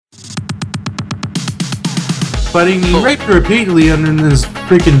Buddy, he raped her repeatedly in this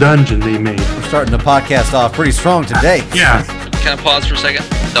freaking dungeon they made. We're starting the podcast off pretty strong today. Yeah. Can I pause for a second?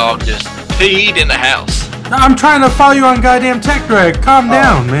 Dog just peed in the house. No, I'm trying to follow you on goddamn Tech Drag. Calm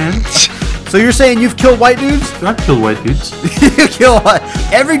down, man. So you're saying you've killed white dudes? I've killed white dudes. You kill what?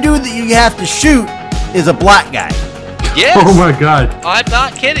 Every dude that you have to shoot is a black guy. Yes. Oh my god. I'm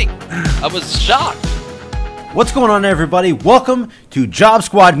not kidding. I was shocked. What's going on, everybody? Welcome to Job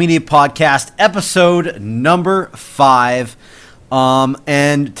Squad Media Podcast, episode number 5.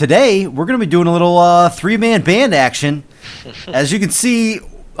 And today we're going to be doing a little three-man band action. As you can see,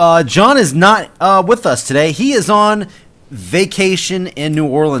 John is not with us today. He is on vacation in New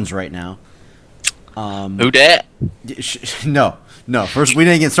Orleans right now. Who dat? No. First, we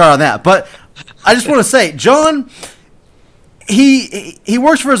didn't get started on that. But I just want to say, John, he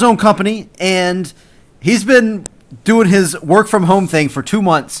works for his own company, and he's been doing his work from home thing for 2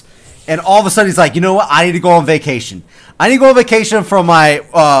 months, and all of a sudden he's like, you know what? I need to go on vacation. I need to go on vacation from my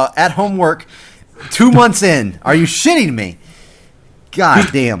at-home work 2 months in. Are you shitting me?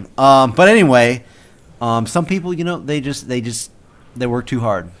 God damn. But anyway, some people, you know, they work too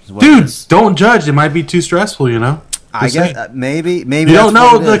hard. Dude, don't judge. It might be too stressful, you know? I guess maybe. You don't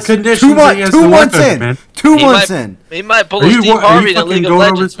know the conditions. 2 months in. Man. 2 months in. He might pull a Steve Harvey in the League of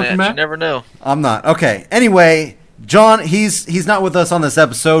Legends match. You never know. I'm not. Okay. Anyway, John, he's not with us on this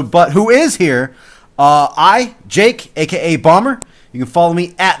episode, but who is here? Jake, aka Bomber. You can follow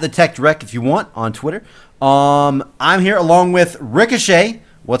me at the Tech Direct if you want on Twitter. I'm here along with Ricochet.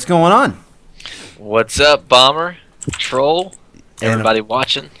 What's going on? What's up, Bomber? Troll. Everybody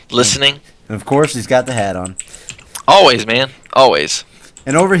watching, listening. And of course, he's got the hat on. Always, man. Always.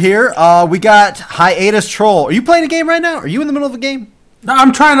 And over here, we got Hiatus Troll. Are you playing a game right now? Are you in the middle of a game? No,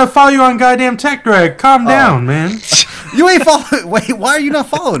 I'm trying to follow you on goddamn Tech Drag. Calm down, man. You ain't following. Wait, why are you not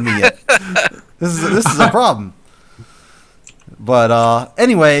following me yet? This is a problem. But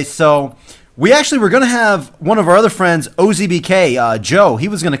anyway, so we actually were going to have one of our other friends, OZBK, Joe. He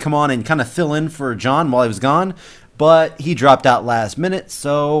was going to come on and kind of fill in for John while he was gone, but he dropped out last minute,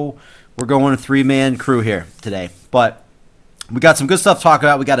 so we're going a three-man crew here today. But we got some good stuff to talk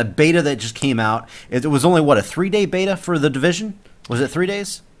about. We got a beta that just came out. It was only, what, a 3-day beta for the Division? Was it 3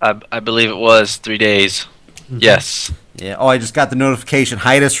 days? I believe it was 3 days. Mm-hmm. Yes. Yeah. Oh, I just got the notification.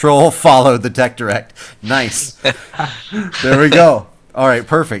 Hiatus Troll followed the Tech Direct. Nice. There we go. All right,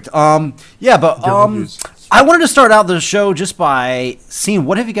 perfect. Yeah, but I wanted to start out the show just by seeing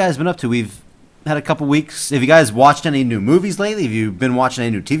what have you guys been up to. We've had a couple weeks. Have you guys watched any new movies lately? Have you been watching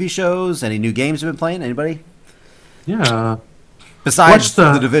any new TV shows? Any new games you've been playing? Anybody? Yeah. Besides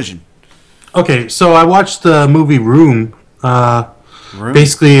the Division. Okay, so I watched the movie Room. Room?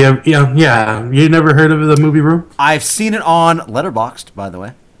 Basically, yeah. You never heard of the movie Room? I've seen it on Letterboxd, by the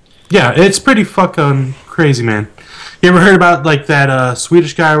way. Yeah, it's pretty fucking crazy, man. You ever heard about like that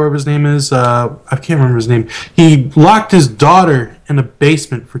Swedish guy, whatever his name is? I can't remember his name. He locked his daughter in a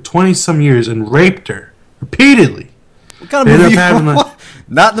basement for 20-some years and raped her repeatedly. What kind of movie?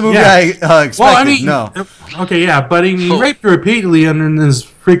 Not the movie I expected. Well, I mean, no. Okay, yeah, but he raped her repeatedly in this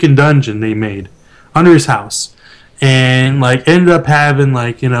freaking dungeon they made under his house, and like ended up having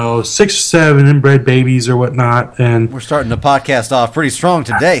 6 or 7 inbred babies or whatnot. And we're starting the podcast off pretty strong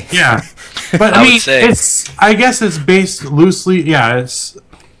today. Yeah, but I mean, I guess it's based loosely. Yeah, it's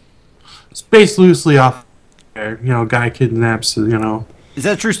based loosely off. Guy kidnaps. Is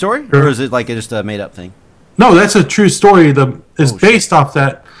that a true story, or is it like just a made up thing? No, that's a true story. It's based off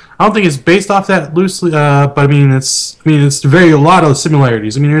that. I don't think it's based off that loosely, but I mean, it's a lot of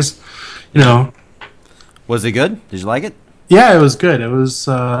similarities. I mean, there's, Was it good? Did you like it? Yeah, it was good. It was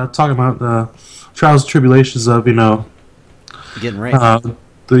talking about the trials and tribulations of getting raped.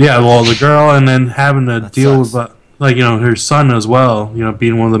 The girl, and then having to deal with her son as well.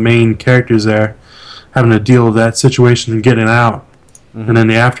 Being one of the main characters there, having to deal with that situation and getting out. Mm-hmm. And then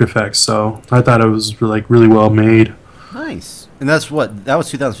the after effects. So I thought it was really well made. Nice. And that was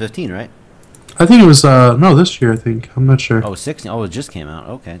 2015, right? I think it was this year. I think I'm not sure. Oh, 16. Oh, it just came out.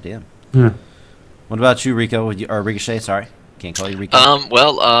 Okay, damn. Yeah. What about you, Rico? Or Ricochet? Sorry, can't call you Rico.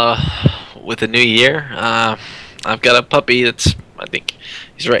 With the new year, I've got a puppy that's, I think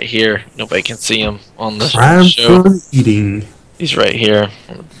he's right here. Nobody can see him on the show. Eating. He's right here,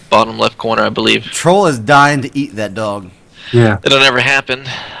 on the bottom left corner, I believe. Troll is dying to eat that dog. Yeah. It'll never happen,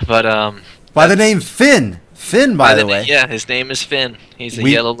 but by the name Finn. Finn, by the way. Yeah, his name is Finn. He's a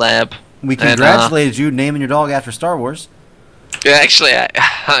yellow lab. We congratulated you naming your dog after Star Wars. Yeah, actually, I'm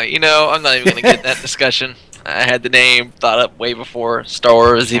not even going to get in that discussion. I had the name thought up way before Star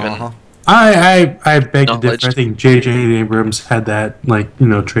Wars even. Uh-huh. I beg to differ. I think J.J. Abrams had that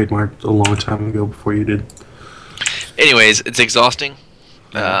trademarked a long time ago before you did. Anyways, it's exhausting.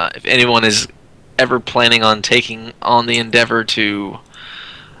 If anyone is ever planning on taking on the endeavor to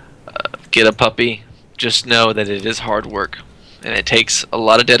get a puppy, just know that it is hard work and it takes a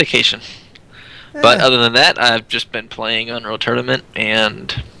lot of dedication. But other than that, I've just been playing Unreal Tournament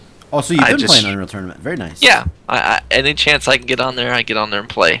and. Also, you've been playing Unreal Tournament. Very nice. Yeah, any chance I can get on there, I get on there and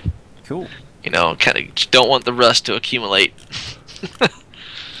play. Cool. You know, kind of don't want the rust to accumulate.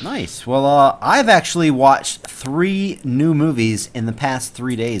 Nice. Well, I've actually watched 3 new movies in the past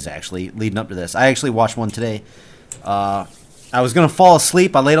 3 days, actually, leading up to this. I actually watched one today. I was going to fall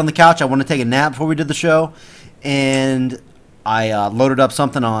asleep. I laid on the couch. I wanted to take a nap before we did the show. And I loaded up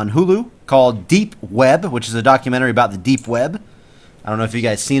something on Hulu called Deep Web, which is a documentary about the Deep Web. I don't know if you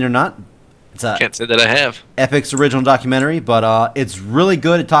guys seen it or not. It's Can't say that I have. Epic's original documentary, but it's really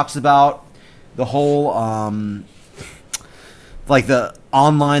good. It talks about the whole, like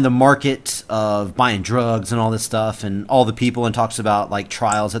the market of buying drugs and all this stuff, and all the people, and talks about like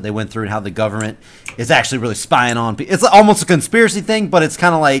trials that they went through and how the government is actually really spying on people. It's almost a conspiracy thing, but it's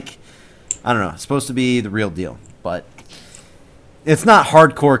kind of like, I don't know, it's supposed to be the real deal, but it's not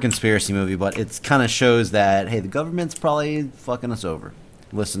hardcore conspiracy movie, but it kind of shows that, hey, the government's probably fucking us over,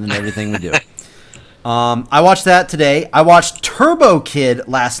 listening to everything we do. I watched that today. I watched Turbo Kid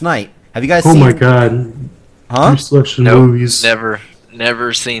last night. Have you guys seen? Oh my god! Huh? Selection movies. Never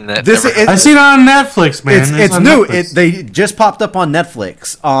seen that. I seen it on Netflix, man. It's new. They just popped up on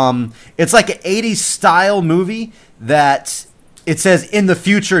Netflix. It's like an 80s style movie that it says in the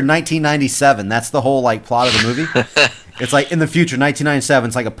future 1997. That's the whole like plot of the movie. It's like in the future 1997.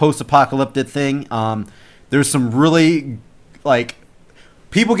 It's like a post-apocalyptic thing. There's some really like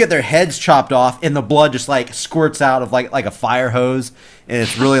people get their heads chopped off and the blood just like squirts out of like a fire hose, and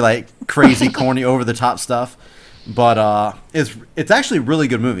it's really like crazy, corny, over the top stuff. But it's actually a really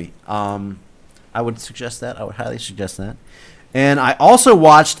good movie. I would suggest that. I would highly suggest that. And I also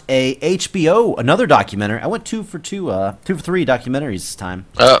watched a HBO, another documentary. I went 2 for 3 documentaries this time.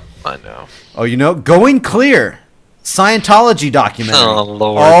 Oh, I know. Oh, you know, Going Clear, Scientology documentary. Oh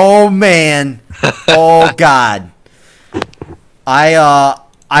Lord. Oh man. Oh God. I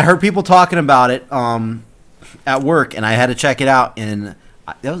heard people talking about it at work, and I had to check it out. And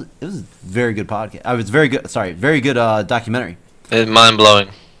it was a very good podcast. I was very good. Sorry, very good documentary. It's mind blowing.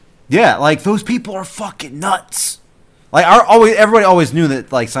 Yeah, like those people are fucking nuts. Like everybody always knew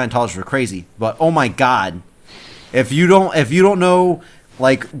that like Scientologists were crazy, but oh my God, if you don't know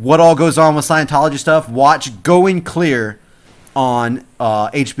like what all goes on with Scientology stuff, watch Going Clear on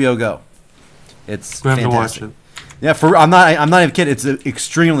HBO Go. It's fantastic. To watch it. Yeah, I'm not even kidding. It's an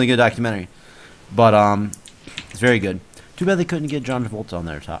extremely good documentary, but it's very good. Too bad they couldn't get John Travolta on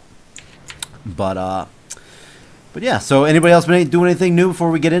their top. But yeah. So anybody else been doing anything new before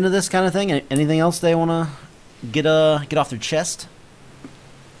we get into this kind of thing? Anything else they want to get off their chest?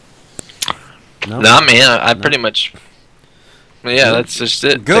 No, nah, man. I pretty much. Yeah, that's just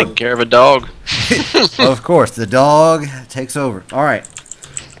it. Good. Taking care of a dog. Of course, the dog takes over. All right.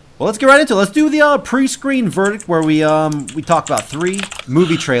 Well, let's get right into it. Let's do the pre-screen verdict, where we talk about 3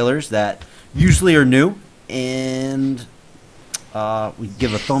 movie trailers that usually are new, and we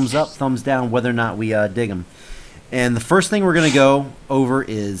give a thumbs up, thumbs down, whether or not we dig them. And the first thing we're going to go over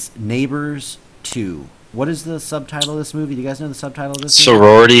is Neighbors 2. What is the subtitle of this movie? Do you guys know the subtitle of this movie?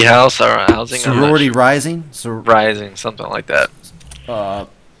 Sorority House or Housing? Sorority Rising? Rising, something like that.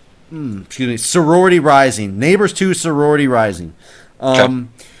 Excuse me. Sorority Rising. Neighbors 2, Sorority Rising. Okay.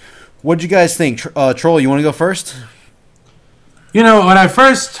 What'd you guys think? Troll, you want to go first? You know, when I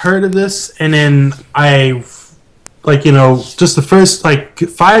first heard of this, and then just the first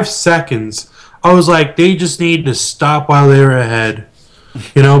 5 seconds, I was like, they just need to stop while they were ahead.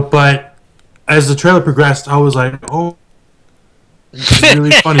 But as the trailer progressed, I was like, oh, it's really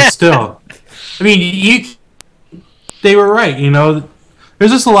funny still. I mean, they were right,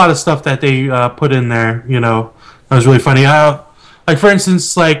 There's just a lot of stuff that they put in there, that was really funny. For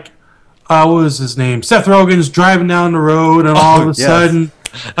instance, what was his name? Seth Rogen's driving down the road, and all of a sudden,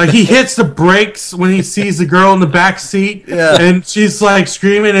 he hits the brakes when he sees the girl in the back seat, and she's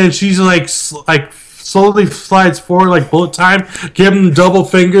screaming, and she's slowly slides forward like bullet time, give him double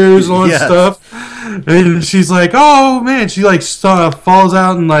fingers and all that stuff, and she's like, "Oh man!" She falls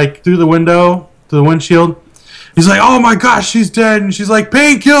out and through the window, through the windshield. He's like, "Oh my gosh, she's dead!" And she's like,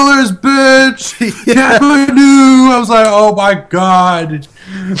 "Painkillers, bitch!" Yeah, I knew. I was like, "Oh my god,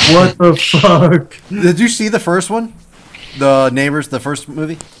 what the fuck?" Did you see the first one, the Neighbors, the first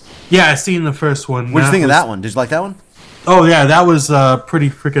movie? Yeah, I seen the first one. What did you think of that one? Did you like that one? Oh yeah, that was pretty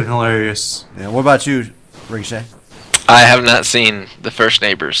freaking hilarious. Yeah. What about you, Ricochet? I have not seen the first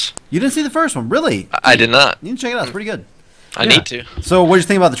Neighbors. You didn't see the first one, really? I did not. You can check it out. It's pretty good. I need to. So, what did you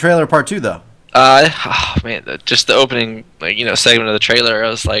think about the trailer part 2, though? Oh man, just the opening, segment of the trailer. I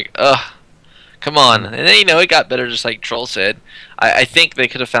was like, ugh, come on. And then it got better, just like Troll said. I think they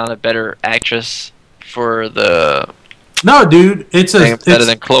could have found a better actress for the. No, dude, it's better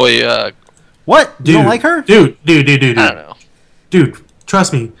than Chloe. What? Dude, you don't like her? Dude. I don't know. Dude,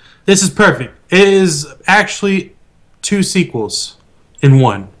 trust me, this is perfect. It is actually 2 sequels in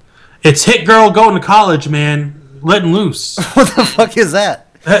one. It's Hit Girl going to college, man, letting loose. What the fuck is that?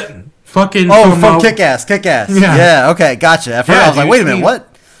 Fucking. From Kick-Ass. Yeah, okay, gotcha. At first I was like, wait a minute, what?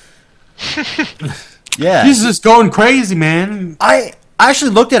 Yeah. She's just going crazy, man. I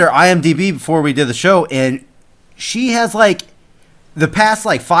actually looked at her IMDb before we did the show, and she has, like, the past,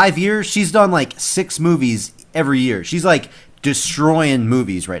 5 years, she's done, 6 movies every year. She's, destroying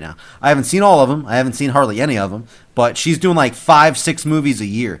movies right now. I haven't seen all of them. I haven't seen hardly any of them, but she's doing, 5-6 movies a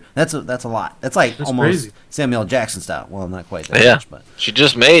year. That's a lot. That's almost crazy. Samuel L. Jackson style. Well, not quite that much, but. She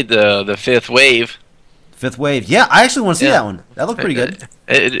just made the Fifth Wave. Fifth Wave. Yeah, I actually want to see that one. That looked pretty good.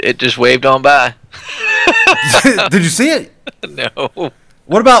 It just waved on by. Did you see it? No.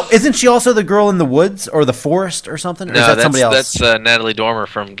 What about, isn't she also the girl in the woods or the forest or something? Or is that somebody else? That's Natalie Dormer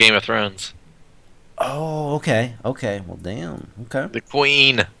from Game of Thrones. Oh, okay. Well, damn. Okay. The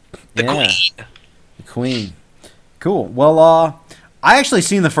Queen. The Queen. Cool. Well, I actually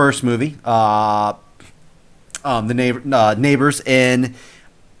seen the first movie, the Neighbors, and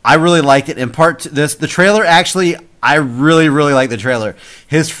I really liked it. In part, the trailer actually, I really, really like the trailer.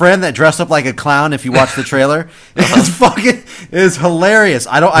 His friend that dressed up like a clown, if you watch the trailer, is hilarious.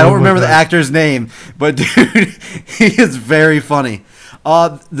 I don't remember the actor's name, but dude, he is very funny.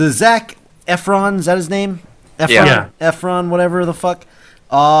 The Zac Efron, is that his name? Efron, yeah. Efron, whatever the fuck.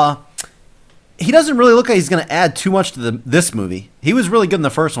 He doesn't really look like he's going to add too much to this movie. He was really good in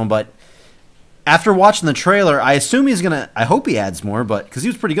the first one, but after watching the trailer, I assume he's going to... I hope he adds more, but because he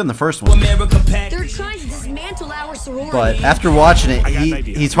was pretty good in the first one. They're trying to dismantle our sorority. But after watching it,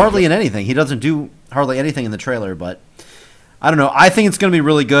 he's hardly in anything. He doesn't do hardly anything in the trailer, but I don't know. I think it's going to be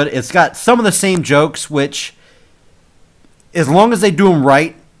really good. It's got some of the same jokes, which as long as they do them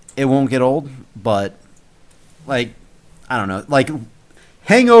right, it won't get old. But, I don't know.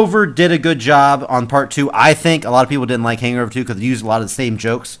 Hangover did a good job on part 2. I think a lot of people didn't like Hangover 2 because they used a lot of the same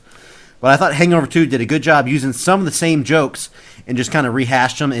jokes. But I thought Hangover 2 did a good job using some of the same jokes and just kind of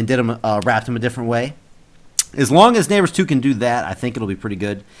rehashed them and did them, wrapped them a different way. As long as Neighbors 2 can do that, I think it'll be pretty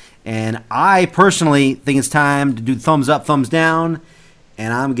good. And I personally think it's time to do thumbs up, thumbs down,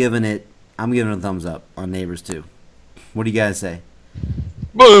 and I'm giving it a thumbs up on Neighbors 2. What do you guys say?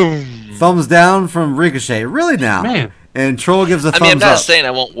 Boom. Thumbs down from Ricochet. Really now? Man. And Troll gives a thumbs up. I'm not saying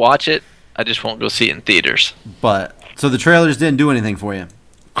I won't watch it. I just won't go see it in theaters. But so the trailers didn't do anything for you?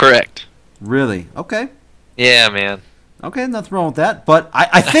 Correct. Really? Okay. Yeah, man. Okay, nothing wrong with that. But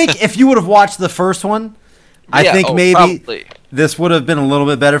I think if you would have watched the first one, I think maybe probably. This would have been a little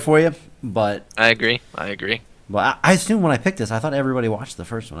bit better for you. But I agree. But I assumed when I picked this, I thought everybody watched the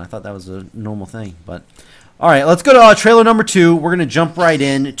first one. I thought that was a normal thing. But all right, let's go to trailer number 2. We're gonna jump right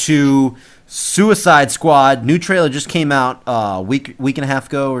in to Suicide Squad. New trailer just came out week and a half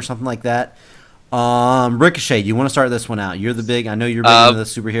ago or something like that. Ricochet, do you want to start this one out? I know you're big into the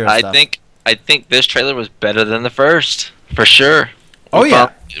superhero stuff. I think this trailer was better than the first, for sure. We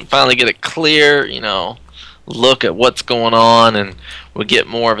finally get a clear, look at what's going on, and we get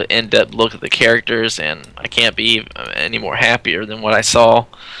more of an in-depth look at the characters, and I can't be any more happier than what I saw.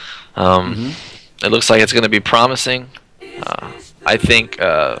 It looks like it's going to be promising. I think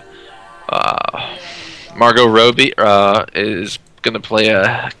Margot Robbie is going to play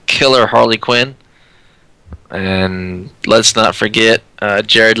a killer Harley Quinn. And let's not forget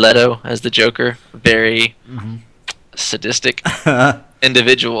Jared Leto as the Joker. Very sadistic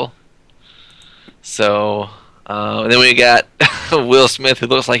individual. So then we got Will Smith, who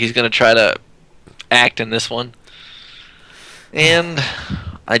looks like he's going to try to act in this one. And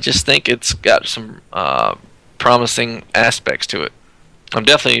I just think it's got some promising aspects to it.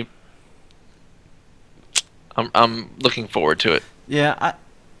 I'm looking forward to it. Yeah,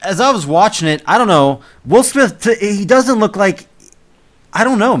 as I was watching it, I don't know. Will Smith, he doesn't look like... I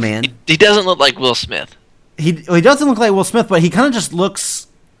don't know, man. He doesn't look like Will Smith. He doesn't look like Will Smith, but he kind of just looks...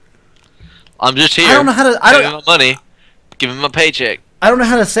 I'm just here. I don't know how to... Give him my money. Give him my paycheck. I don't know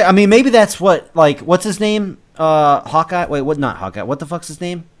how to say... I mean, maybe that's what... what's his name? Hawkeye? Wait, what? Not Hawkeye. What the fuck's his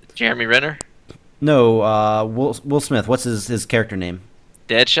name? Jeremy Renner? No, Will Smith. What's his character name?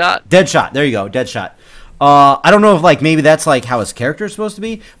 Deadshot? Deadshot. There you go. Deadshot. I don't know if like maybe that's like how his character is supposed to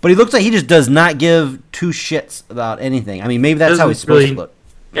be, but he looks like he just does not give two shits about anything. I mean, maybe that's how he's supposed to look.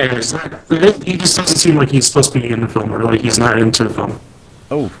 Yeah, he just doesn't seem like he's supposed to be in the film, or like he's not into the film.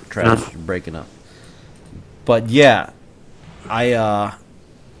 Oh, trash, breaking up. But yeah, I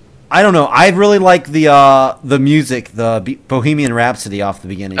don't know. I really like the music, the Bohemian Rhapsody off the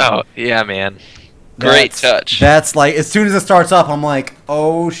beginning. Oh yeah, man, great touch. That's like as soon as it starts up, I'm like,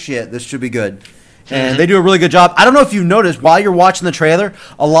 oh shit, this should be good. And they do a really good job. I don't know if you've noticed while you're watching the trailer,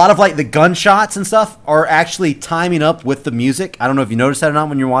 a lot of like the gunshots and stuff are actually timing up with the music. I don't know if you noticed that or not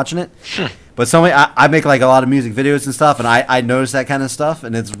when you're watching it. But I make like a lot of music videos and stuff, and I notice that kind of stuff,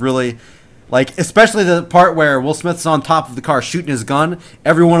 and it's really like, especially the part where Will Smith's on top of the car shooting his gun.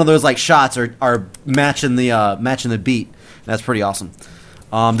 Every one of those like shots are matching the beat. That's pretty awesome.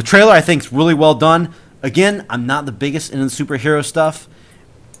 The trailer I think is really well done. Again, I'm not the biggest into the superhero stuff.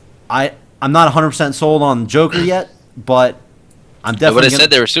 I'm not 100% sold on Joker yet, but I'm definitely. But I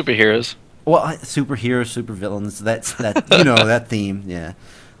said they were superheroes. Well, superheroes, supervillains. That's that that theme, yeah.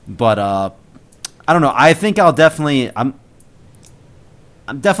 But I don't know. I think I'm definitely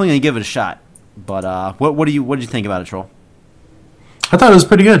gonna give it a shot. But what do you think about it, Troll? I thought it was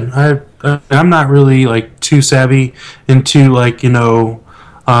pretty good. I'm not really like too savvy into like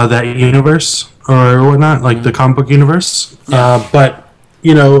that universe or whatnot, like the comic book universe. Yeah. But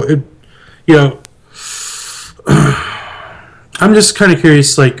I'm just kind of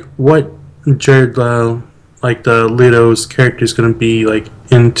curious, like what Jared, like the Leto's character is going to be like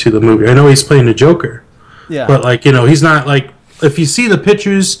into the movie. I know he's playing the Joker, yeah, but like he's not like, if you see the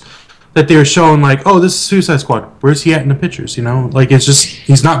pictures that they were showing, like, oh, this is Suicide Squad. Where's he at in the pictures? Like it's just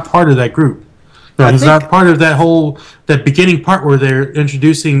he's not part of that group. He's not part of that beginning part where they're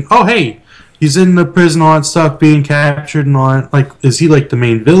introducing. Oh, hey, he's in the prison, all that stuff, being captured and all that. Like, is he like the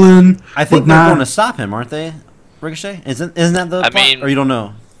main villain? I think they're going to stop him, aren't they? Ricochet? Isn't that the plot? Or you don't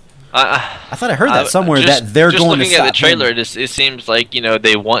know? I thought I heard that somewhere that they're going to stop him. Just looking at the trailer, it seems like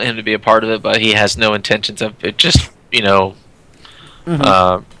they want him to be a part of it, but he has no intentions of it. Just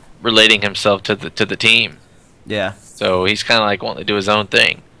relating himself to the team. Yeah. So he's kind of like wanting to do his own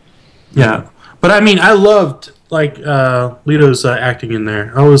thing. Yeah, but I mean, I loved like Leto's acting in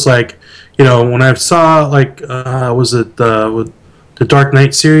there. I was like, when I saw like was it the Dark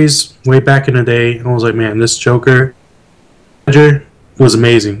Knight series way back in the day, I was like, man, this Joker was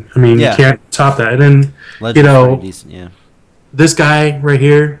amazing. I mean, you can't top that. And then decent, yeah. This guy right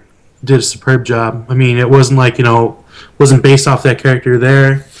here did a superb job. I mean, it wasn't like wasn't based off that character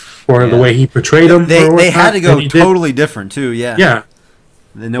there or the way he portrayed him. They had to go totally different too. Yeah. Yeah.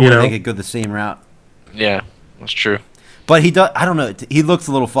 No way they could go the same route. Yeah, that's true. But he does. I don't know. He looks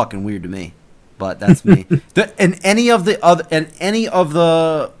a little fucking weird to me. But that's me. And any of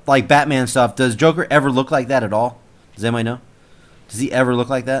the like Batman stuff, does Joker ever look like that at all? Does anybody know? Does he ever look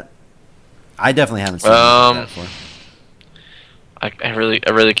like that? I definitely haven't seen him like that before. I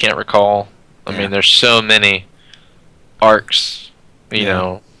really can't recall. I mean, there's so many arcs,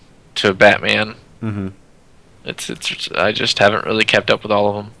 to Batman. Mm-hmm. It's I just haven't really kept up with all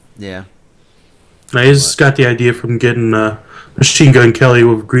of them. Yeah. I just got the idea from getting Machine Gun Kelly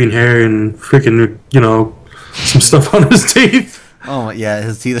with green hair and freaking, some stuff on his teeth. Oh yeah,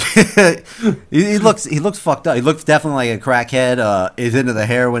 his teeth. he looks fucked up. He looks definitely like a crackhead. He's into the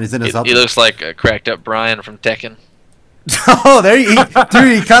hair when he's in his. He looks like a cracked up Brian from Tekken. Oh, dude, he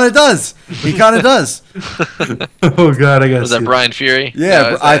kind of does. He kind of does. Oh God, I got. Was that Brian Fury?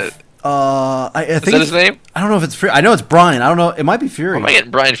 Yeah, I think is that his name? I don't know if it's Fury. I know it's Brian. I don't know. It might be Fury. Where am I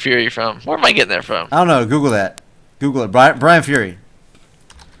getting Brian Fury from? Where am I getting that from? I don't know. Google that. Google it. Brian Fury.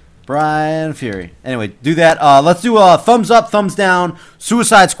 Brian Fury. Anyway, do that. Let's do a thumbs up, thumbs down.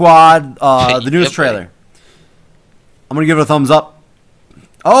 Suicide Squad. The newest trailer. I'm gonna give it a thumbs up.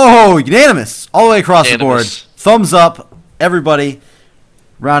 Oh, unanimous all the way across the board. Thumbs up, everybody.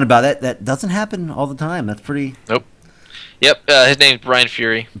 Roundabout. That doesn't happen all the time. That's pretty. Nope. Yep, his name's Brian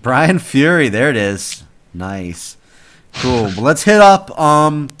Fury. Brian Fury, there it is. Nice. Cool. Well, let's hit up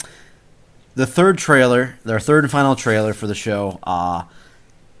the third trailer, their third and final trailer for the show.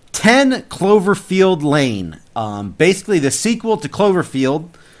 10 Cloverfield Lane. Basically the sequel to Cloverfield.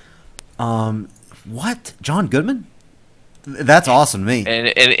 What? John Goodman? That's awesome to me. And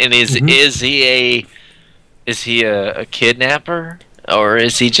is he a kidnapper? Or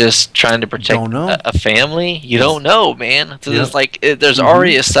is he just trying to protect a family? You don't know, man. So there's there's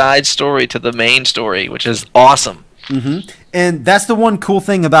already a side story to the main story, which is awesome. Mm-hmm. And that's the one cool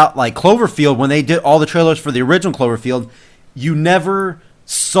thing about like Cloverfield. When they did all the trailers for the original Cloverfield, you never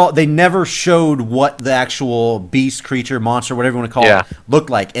they never showed what the actual beast, creature, monster, whatever you want to call it, looked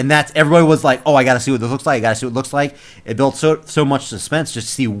like. And that's everybody was like, "Oh, I got to see what this looks like. I got to see what it looks like." It built so much suspense just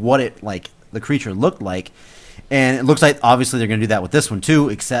to see what it the creature looked like. And it looks like obviously they're going to do that with this one too,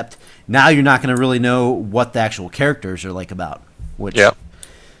 except now you're not going to really know what the actual characters are like about, which is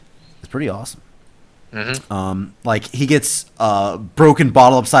pretty awesome. Like he gets a broken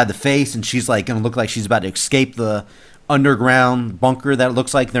bottle upside the face, and she's like going to look like she's about to escape the underground bunker that it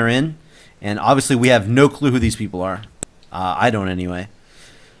looks like they're in. And obviously we have no clue who these people are. I don't anyway.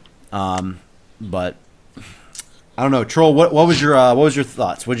 But I don't know, Troll. What was your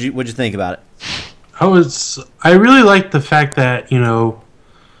thoughts? What'd you think about it? I really liked the fact that,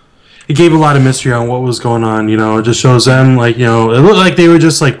 it gave a lot of mystery on what was going on. It just shows them, it looked like they were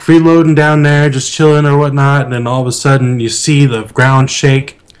just freeloading down there, just chilling or whatnot, and then all of a sudden you see the ground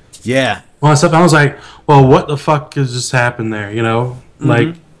shake. Yeah. Well, stuff. I was like, well, what the fuck has just happened there?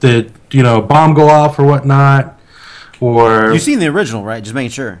 Did a bomb go off or whatnot? Or you've seen the original, right? Just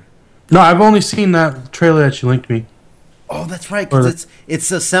making sure. No, I've only seen that trailer that you linked me. Oh, that's right. Because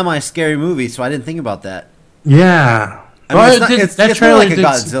it's a semi-scary movie, so I didn't think about that. Yeah. It's more like a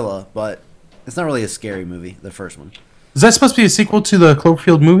Godzilla, but it's not really a scary movie, the first one. Is that supposed to be a sequel to the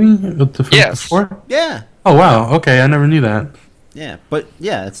Cloverfield movie? Yes. Before? Yeah. Oh, wow. Okay, I never knew that. Yeah, but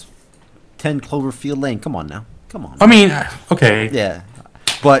yeah, it's 10 Cloverfield Lane. Come on now. Come on. I mean, okay. Yeah.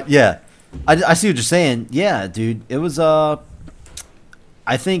 But yeah, I see what you're saying. Yeah, dude. It was, I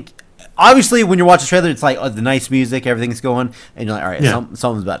think... Obviously, when you're watching the trailer, it's like the nice music, everything's going, and you're like, all right,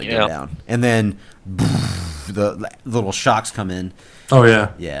 something's about to go down. And then the little shocks come in. Oh,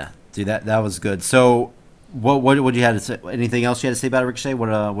 yeah. Yeah. Dude, that was good. So, what you had to say? Anything else you had to say about it, Ricochet?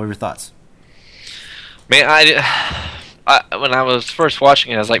 What were your thoughts? Man, when I was first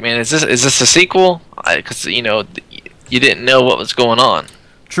watching it, I was like, man, is this a sequel? Because, you didn't know what was going on.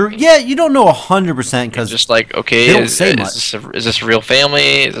 True. Yeah, you don't know 100% because just like, okay, is this a real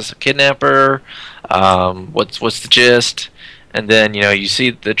family? Is this a kidnapper? What's the gist? And then you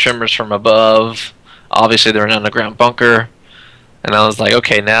see the tremors from above. Obviously, they're in an underground bunker, and I was like,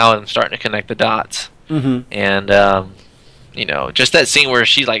 okay, now I'm starting to connect the dots. Mm-hmm. And just that scene where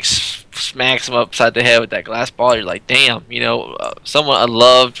she smacks him upside the head with that glass ball. You're like, damn, a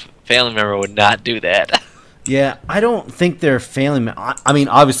loved family member would not do that. Yeah, I don't think they're failing. I mean,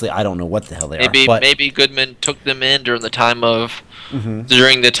 obviously, I don't know what the hell they are. But maybe Goodman took them in during the time of mm-hmm.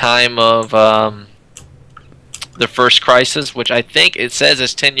 The first crisis, which I think it says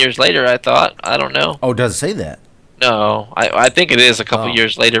is 10 years later. I don't know. Oh, does it say that? No, I think it is a couple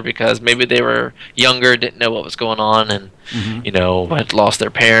years later because maybe they were younger, didn't know what was going on, and mm-hmm. Had lost their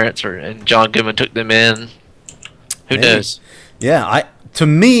parents, and John Goodman took them in. Who knows? Yeah, to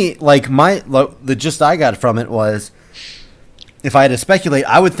me, the gist I got from it was, if I had to speculate,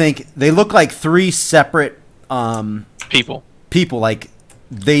 I would think they look like three separate people. Like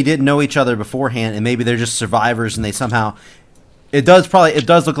they didn't know each other beforehand, and maybe they're just survivors, and they somehow. It does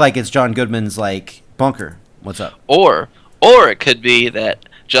look like it's John Goodman's bunker. What's up? Or it could be that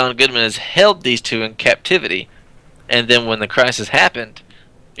John Goodman has held these two in captivity, and then when the crisis happened,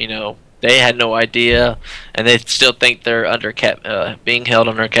 they had no idea, and they still think they're being held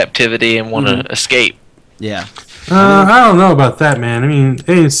under captivity and want to escape. Yeah. I don't know about that, man. I mean,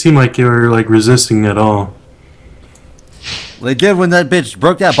 they didn't seem like they were resisting at all. Well, they did when that bitch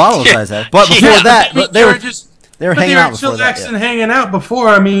broke that bottle size head. But before that, they were hanging out before that. They were hanging out before.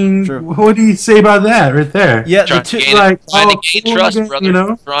 I mean, what do you say about that right there? Yeah, trying to gain trust,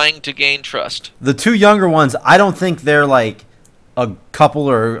 brother. Trying to gain trust. The two younger ones, I don't think they're a couple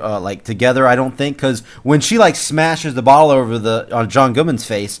or together. I don't think, because when she smashes the bottle over on John Goodman's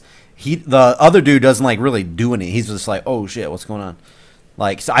face, the other dude doesn't really do anything. He's just like, oh shit, what's going on?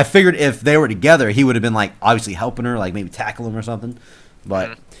 So I figured if they were together, he would have been obviously helping her, maybe tackle him or something.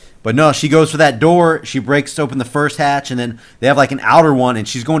 But no, she goes for that door. She breaks open the first hatch, and then they have an outer one, and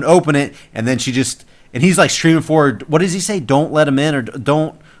she's going to open it, and then and he's screaming for her. What does he say? Don't let him in, or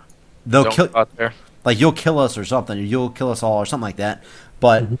don't kill out there. You'll kill us or something, or you'll kill us all or something like that.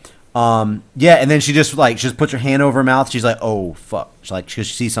 But yeah, and then she just puts her hand over her mouth. She's like, oh fuck, she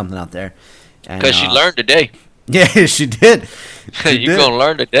sees something out there. Because she learned today. Yeah, she did. You're gonna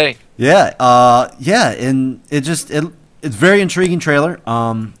learn today. Yeah, yeah, and it's very intriguing trailer.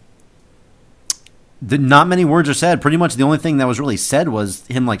 Not many words are said. Pretty much the only thing that was really said was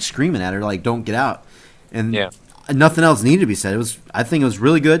him screaming at her, don't get out, and nothing else needed to be said. I think it was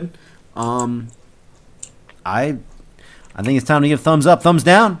really good. I think it's time to give thumbs up, thumbs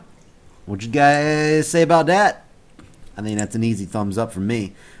down. What'd you guys say about that? I think that's an easy thumbs up from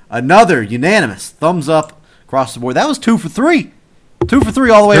me. Another unanimous thumbs up across the board. That was 2 for 3. 2 for 3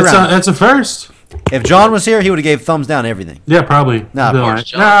 all the way around. That's a first. If John was here, he would have gave thumbs down everything. Yeah, probably. No, of course,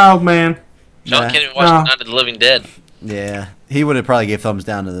 John. No, man. John can't even watch Night of the Living Dead. Yeah, he would have probably gave thumbs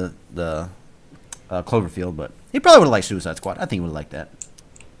down to the Cloverfield, but he probably would have liked Suicide Squad. I think he would have liked that.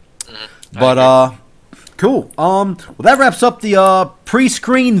 But cool. Well, that wraps up the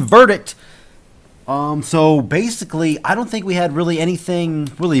pre-screen verdict. So basically, I don't think we had really anything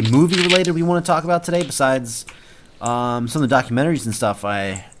really movie related we want to talk about today besides some of the documentaries and stuff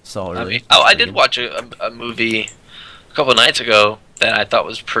I saw earlier. I did watch a movie a couple of nights ago that I thought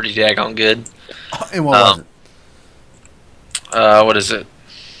was pretty daggone good. And what was it? What is it?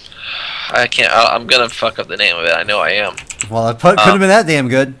 I can't. I'm gonna fuck up the name of it. I know I am. Well, it couldn't have been that damn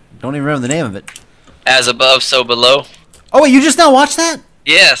good. Don't even remember the name of it. As Above, So Below. Oh, wait, you just now watched that?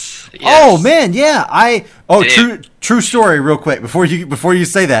 Yes. Oh man, yeah. True story, real quick before you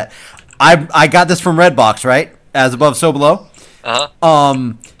say that. I got this from Redbox, right? As Above, So Below.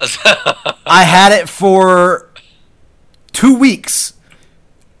 I had it for 2 weeks,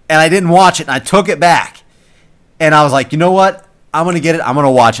 and I didn't watch it, and I took it back, and I was like, you know what? I'm gonna get it. I'm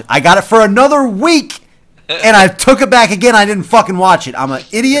gonna watch it. I got it for another week, and I took it back again. I didn't fucking watch it. I'm an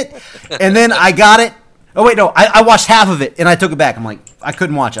idiot. And then I got it. Oh wait, no, I watched half of it, and I took it back. I'm like, I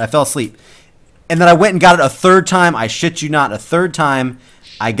couldn't watch it. I fell asleep. And then I went and got it a third time. I shit you not, a third time.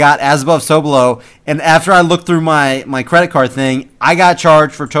 I got As Above, So Below, and after I looked through my credit card thing, I got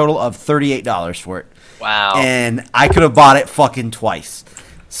charged for a total of $38 for it. Wow. And I could have bought it fucking twice.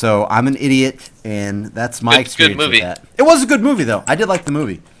 So I'm an idiot, and that's my experience good movie. with that. It was a good movie, though. I did like the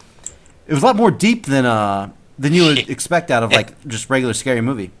movie. It was a lot more deep than you would expect out of like just regular scary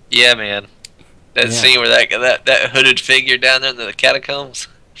movie. Yeah, man. That scene where that hooded figure down there in the catacombs.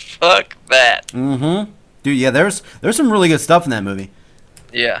 Fuck that. Mm-hmm. Dude, yeah, there's some really good stuff in that movie.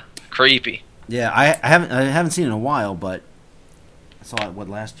 Yeah, creepy. Yeah, I haven't seen it in a while, but I saw it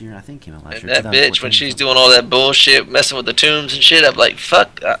last year. I think it came out last year. And that bitch, when she's doing all that bullshit, messing with the tombs and shit, I'm like,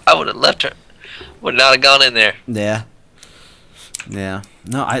 fuck, I would have left her. Would not have gone in there. Yeah. Yeah.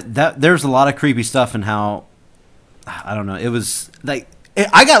 No, there's a lot of creepy stuff in how, I don't know. It was like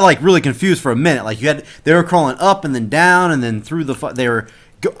I got like really confused for a minute. Like they were crawling up and then down and then through they were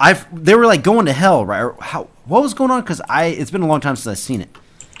like going to hell, right? Or what was going on? Because it's been a long time since I've seen it.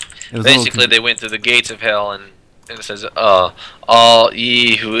 Basically, they went through the gates of hell, and it says, all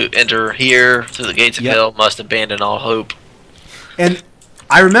ye who enter here through the gates of hell must abandon all hope. And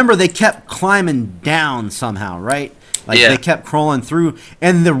I remember they kept climbing down somehow, right? Like they kept crawling through,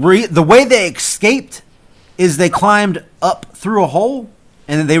 and the way they escaped is they climbed up through a hole,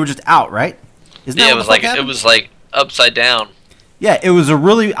 and then they were just out, right? Isn't that it was like upside down. Yeah, it was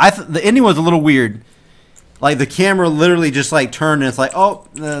the ending was a little weird. Like the camera literally just like turned and it's like, oh,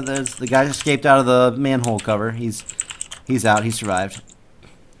 there's the guy escaped out of the manhole cover. He's out. He survived.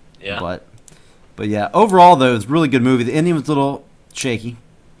 Yeah. But yeah, overall though, it was a really good movie. The ending was a little shaky.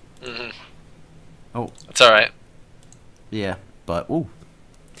 Mm-hmm. Oh, it's all right. Yeah, but ooh.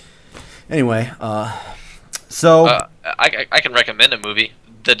 Anyway, so I can recommend a movie,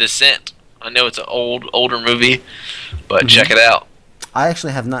 The Descent. I know it's an older movie, but check it out. I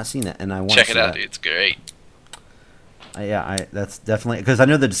actually have not seen it, and I want to check it out, dude. It's great. That's definitely because I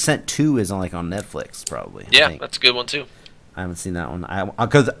know The Descent 2 is on Netflix, probably. Yeah, that's a good one too. I haven't seen that one.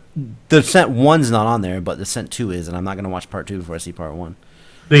 Because The Descent 1's not on there, but The Descent 2 is, and I'm not going to watch Part 2 before I see Part 1.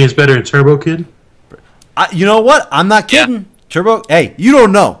 Think it's better than Turbo Kid? You know what? I'm not kidding. Yeah. Turbo. Hey, you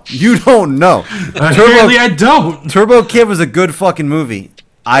don't know. You don't know. Apparently, I don't. Turbo Kid was a good fucking movie.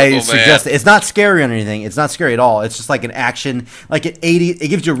 I suggest it. It's not scary or anything. It's not scary at all. It's just like an action, like an 80s. It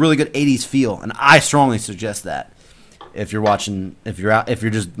gives you a really good 80s feel, and I strongly suggest that. If you're watching, if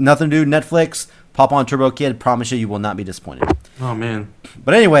you're just nothing to do, Netflix, pop on Turbo Kid. Promise you will not be disappointed. Oh man.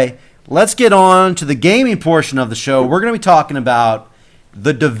 But anyway, let's get on to the gaming portion of the show. We're going to be talking about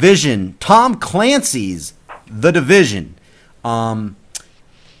The Division, Tom Clancy's The Division.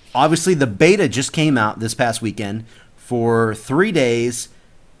 Obviously, the beta just came out this past weekend for 3 days.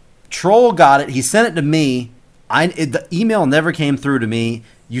 Troll got it. He sent it to me. The email never came through to me.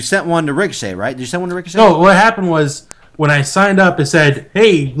 You sent one to Ricochet, right? Did you send one to Ricochet? No, what happened was when I signed up, it said,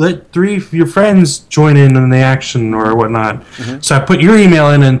 hey, let 3 of your friends join in the action or whatnot. Mm-hmm. So I put your email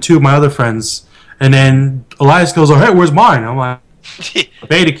in and 2 of my other friends. And then Elias goes, oh, hey, where's mine? I'm like,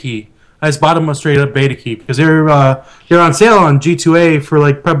 beta key. I just bought them a straight up beta key because they're on sale on G2A for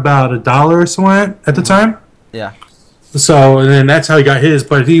like probably about $1 or something at the time. Yeah. So, and then that's how he got his.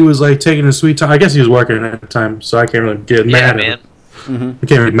 But he was like taking a sweet time. I guess he was working at the time, so I can't really get mad at him. Mm-hmm. I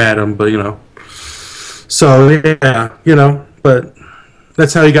can't really mad at him, but So, yeah, but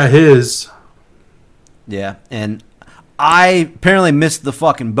that's how he got his. Yeah, and I apparently missed the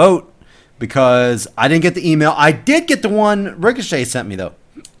fucking boat because I didn't get the email. I did get the one Ricochet sent me, though.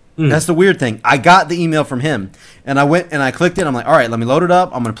 That's the weird thing. I got the email from him, and I went and I clicked it. I'm like, all right, let me load it up.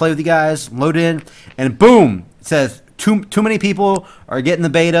 I'm going to play with you guys. Load in, and boom, it says too many people are getting the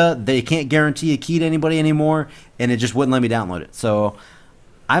beta. They can't guarantee a key to anybody anymore, and it just wouldn't let me download it. So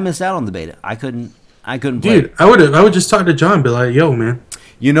I missed out on the beta. I couldn't play Dude, it. I would just talk to John and be like, yo, man.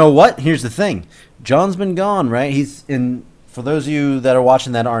 You know what? Here's the thing. John's been gone, right? He's in. For those of you that are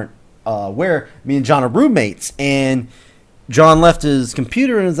watching that aren't aware, me and John are roommates, and John left his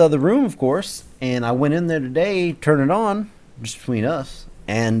computer in his other room, of course, and I went in there today, turned it on, just between us,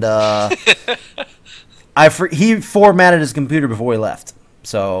 and he formatted his computer before he left.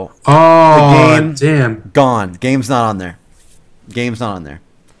 So Oh, damn. gone. Game's not on there.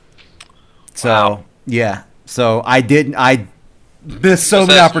 So Wow. yeah. So I missed so Was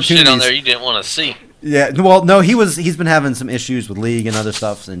many that some shit opportunities. on there you didn't want to see. Yeah, well, no, he's been having some issues with League and other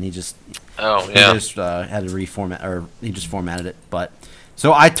stuff, and he just Oh he yeah. just had to reformat, or he just formatted it. But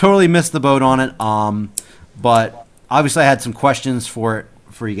so I totally missed the boat on it. But obviously I had some questions for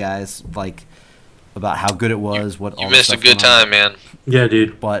you guys, like about how good it was. What You all the missed a stuff good going on. time, man. Yeah,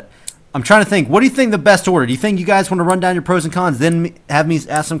 dude. But I'm trying to think. What do you think the best order? Do you think you guys want to run down your pros and cons, then have me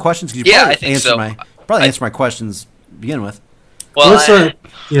ask some questions? 'Cause you Yeah, probably I think so. answer my questions to begin with. Well,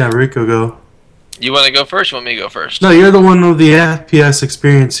 Yeah, Rico, go. you want to go first? You want me to go first? No, you're the one with the FPS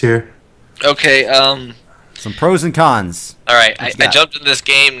experience here. Okay. Some pros and cons. All right. What you I got? jumped in this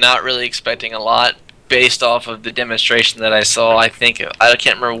game not really expecting a lot based off of the demonstration that I saw. I can't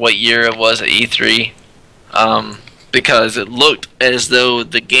remember what year it was at E3, because it looked as though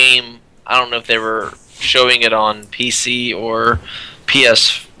the game. I don't know if they were showing it on PC or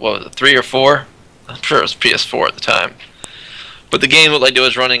PS. What was it, 3 or 4? I'm sure it was PS4 at the time. But the game looked like it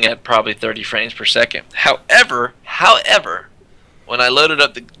was running at probably 30 frames per second. However, when I loaded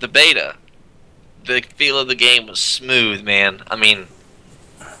up the beta, the feel of the game was smooth, man. I mean,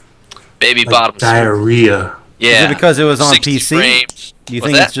 baby Like bottom smooth. diarrhea. Yeah. Is it because it was on 60 PC? frames. Do you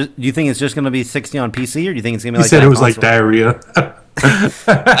What's think that? do you think it's just going to be 60 on PC, or do you think it's going to be He like said that it was like console? diarrhea.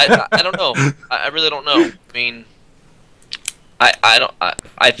 I don't know. I really don't know. I mean,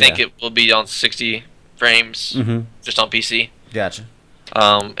 I think Yeah. it will be on 60 frames Mhm. just on PC. Gotcha.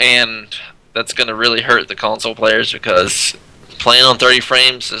 And that's going to really hurt the console players because playing on 30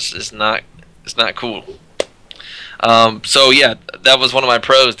 frames is not cool. So yeah, that was one of my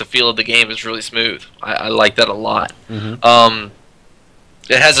pros. The feel of the game is really smooth. I like that a lot.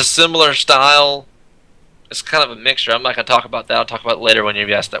 It has a similar style. It's kind of a mixture. I'm not going to talk about that. I'll talk about it later when you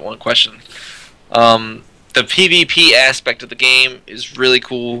ask that one question. The PvP aspect of the game is really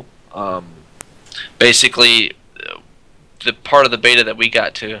cool. Basically, the part of the beta that we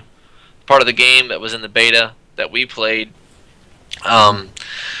got to, part of the game that was in the beta that we played,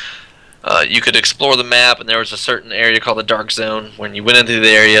 you could explore the map, and there was a certain area called the Dark Zone. When you went into the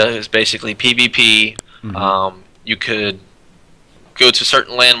area, it was basically PvP. You could go to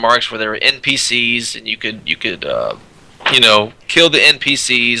certain landmarks where there were NPCs, and you could kill the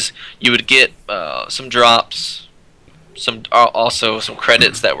NPCs. You would get some drops, also some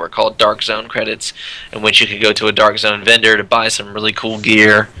credits that were called Dark Zone credits, in which you could go to a Dark Zone vendor to buy some really cool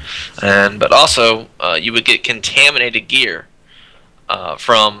gear, but also you would get contaminated gear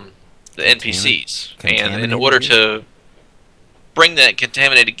from the NPCs, and in order to bring that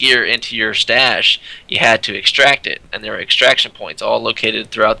contaminated gear into your stash, you had to extract it, and there are extraction points all located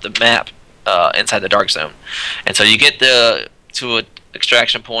throughout the map inside the Dark Zone. And so you get to an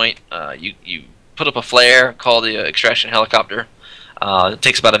extraction point, you put up a flare called the extraction helicopter. It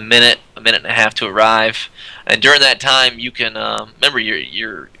takes about a minute and a half to arrive, and during that time you can remember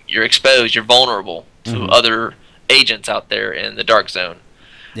you're exposed, you're vulnerable to other agents out there in the Dark Zone.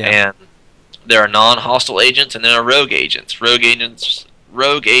 And there are non-hostile agents and there are rogue agents. Rogue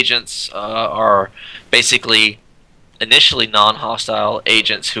agents are basically initially non-hostile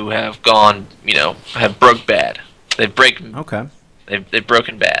agents who have gone, have broke bad. They've broken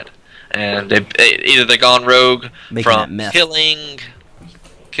bad, and they've gone rogue from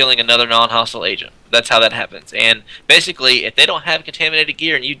killing another non-hostile agent. That's how that happens. And basically, if they don't have contaminated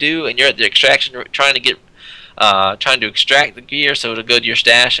gear and you do, and you're at the extraction trying to extract the gear so it'll go to your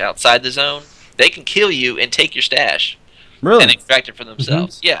stash outside the zone, they can kill you and take your stash. Really? And extract it for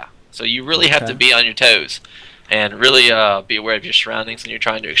themselves. Yeah. So you really have to be on your toes. and really be aware of your surroundings when you're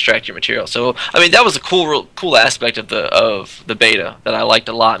trying to extract your material. So, I mean, that was a cool aspect of the beta that I liked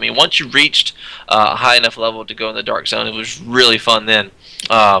a lot. I mean, once you reached a high enough level to go in the Dark Zone, it was really fun then.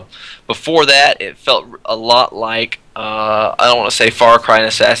 Before that, it felt a lot like, I don't want to say Far Cry and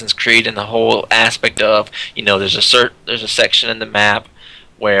Assassin's Creed, in the whole aspect of, there's a section in the map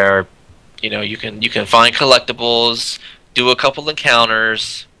where, you can find collectibles, do a couple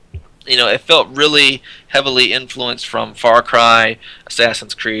encounters. It felt really heavily influenced from Far Cry,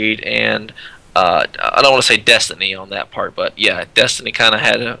 Assassin's Creed, and I don't want to say Destiny on that part, but yeah, Destiny kind of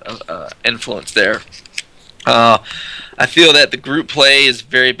had a influence there. I feel that the group play is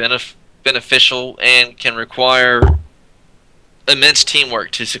very beneficial and can require immense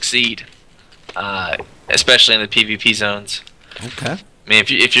teamwork to succeed, especially in the PvP zones. Okay. I mean,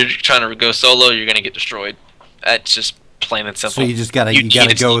 if you're trying to go solo, you're going to get destroyed. That's just plain and simple. So you just gotta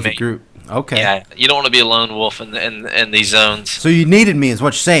go with a group. Okay. Yeah, you don't want to be a lone wolf in these zones. So you needed me, is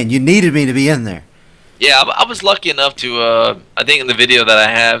what you're saying. You needed me to be in there. Yeah, I was lucky enough to. I think in the video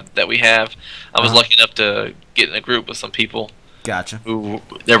that we have, I was lucky enough to get in a group with some people. Gotcha. Who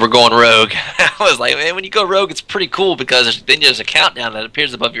they were going rogue. I was like, man, when you go rogue, it's pretty cool because then there's a countdown that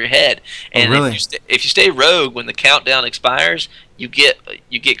appears above your head, and really? if you stay rogue when the countdown expires, you get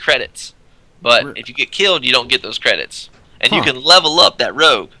credits. But if you get killed, you don't get those credits, and you can level up that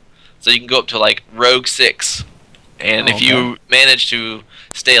rogue, so you can go up to like Rogue 6, and if you manage to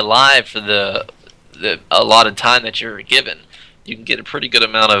stay alive for the allotted time that you're given, you can get a pretty good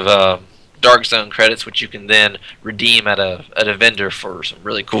amount of Dark Zone credits, which you can then redeem at a vendor for some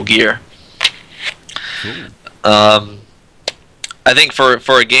really cool gear. Cool. I think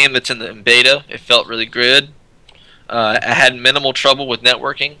for a game that's in the beta, it felt really good. I had minimal trouble with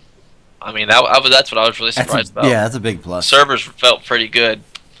networking. I mean, that's what I was really surprised about. Yeah, that's a big plus. Servers felt pretty good.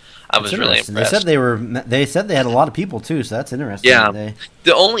 I was really impressed. They said they had a lot of people too, so that's interesting. Yeah.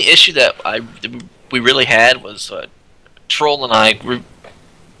 The only issue that we really had was Troll and I.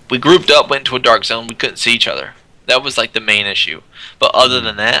 We grouped up, went to a dark zone. We couldn't see each other. That was like the main issue. But other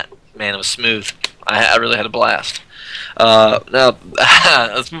than that, man, it was smooth. I really had a blast. Now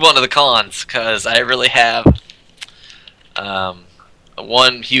let's move on to the cons, because I really have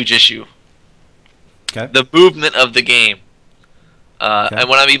one huge issue. Okay. The movement of the game. And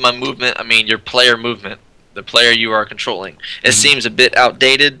when I mean my movement, I mean your player movement. The player you are controlling. It seems a bit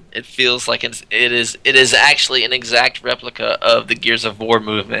outdated. It feels like it is actually an exact replica of the Gears of War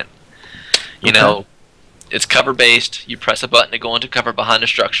movement. You know, it's cover based. You press a button to go into cover behind a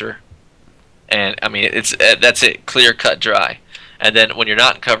structure, and I mean that's it, clear cut, dry. And then when you're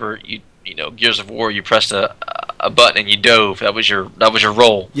not in cover, you know Gears of War, you pressed a button and you dove. That was your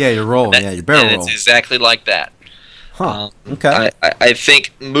roll. Yeah, your roll. Your barrel roll. It's exactly like that. Huh. Okay. I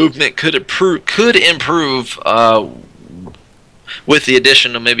think movement could improve with the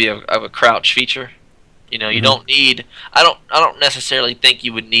addition of maybe of a crouch feature. You know, you don't need. I don't necessarily think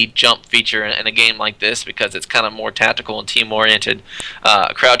you would need jump feature in a game like this, because it's kind of more tactical and team oriented.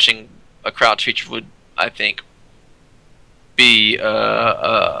 A crouch feature would, I think, be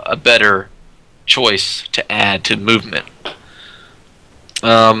a better choice to add to movement.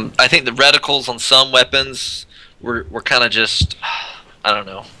 I think the reticles on some weapons were kind of just, I don't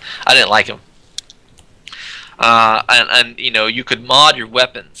know. I didn't like them. And you know, you could mod your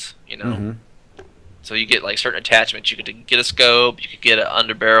weapons, you know. So you get like certain attachments. You could get a scope, you could get an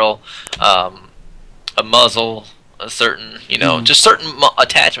underbarrel, a muzzle, a certain, you know, just certain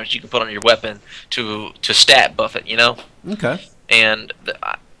attachments you can put on your weapon to stat buff it, you know. Okay. And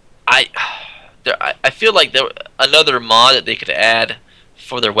I feel like another mod that they could add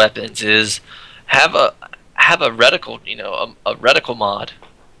for their weapons is have a reticle, you know, a reticle mod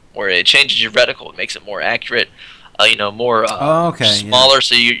where it changes your reticle. It makes it more accurate, you know, more smaller. Yeah.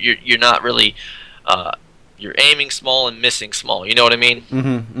 So you're not really you're aiming small and missing small. You know what I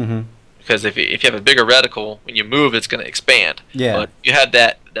mean? Because if you have a bigger reticle, when you move, it's going to expand. Yeah. But you have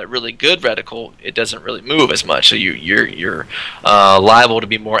that really good reticle, it doesn't really move as much. So you're liable to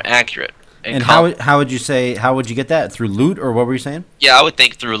be more accurate. And how would you get that? Through loot, or what were you saying? Yeah, I would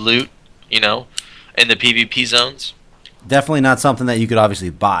think through loot, you know, in the PvP zones. Definitely not something that you could obviously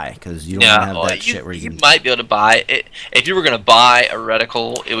buy, because you don't have that shit where you might be able to buy it. If you were going to buy a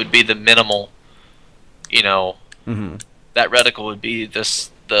reticle, it would be the minimal, you know, that reticle would be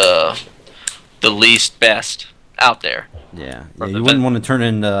the least best out there. Yeah, you wouldn't want to turn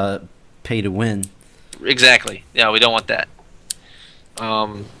in pay to win. Exactly. Yeah, we don't want that.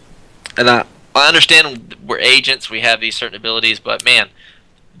 And I understand we're agents, we have these certain abilities, but man,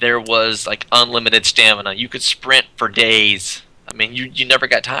 there was like unlimited stamina. You could sprint for days. I mean, you never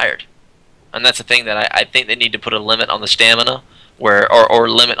got tired. and that's the thing that I think they need to put a limit on the stamina, or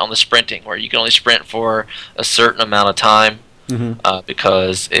limit on the sprinting, where you can only sprint for a certain amount of time.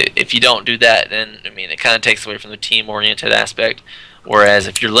 Because if you don't do that, then I mean it kind of takes away from the team-oriented aspect. Whereas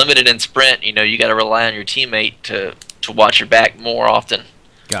if you're limited in sprint, you got to rely on your teammate to watch your back more often.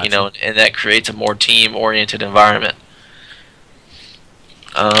 Gotcha. And that creates a more team-oriented environment.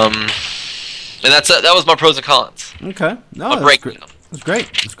 And that was my pros and cons. Okay. No, I'll break them. That's great.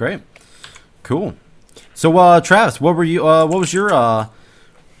 That's great. Cool. So, Travis, what were you? What was your?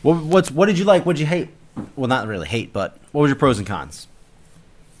 What did you like? What did you hate? Well, not really hate, but what was your pros and cons?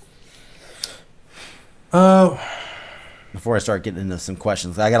 Before I start getting into some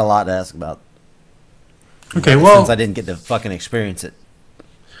questions, I got a lot to ask about. Okay, well, since I didn't get to fucking experience it.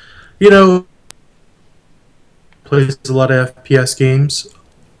 Plays a lot of FPS games.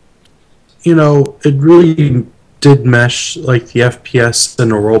 It really did mesh like the FPS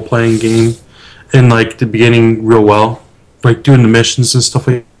and a role-playing game in like the beginning real well, like doing the missions and stuff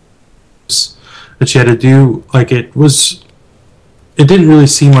like this that you had to do. Like it didn't really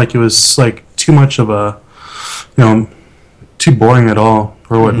seem like it was like too much of a, too boring at all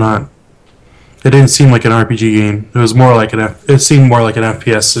or whatnot. It didn't seem like an RPG game. It was more like it seemed more like an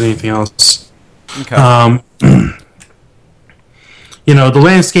FPS than anything else. Okay. The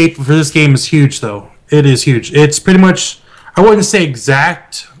landscape for this game is huge, though. It is huge. It's pretty much, I wouldn't say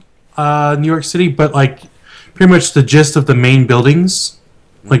exact New York City, but like pretty much the gist of the main buildings,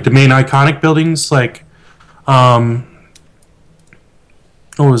 like the main iconic buildings, like what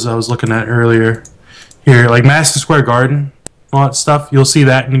was I was looking at earlier here, like Madison Square Garden, all that stuff. You'll see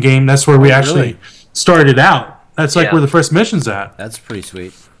that in the game. That's where we actually started out. That's like where the first mission's at. That's pretty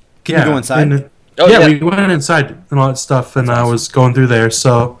sweet. Can you go inside? We went inside and all that stuff, and I was going through there.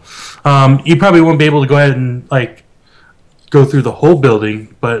 So you probably won't be able to go ahead and like go through the whole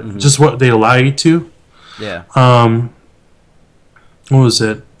building, but just what they allow you to. Yeah. What was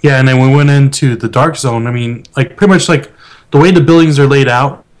it? Yeah, and then we went into the dark zone. I mean, like pretty much like the way the buildings are laid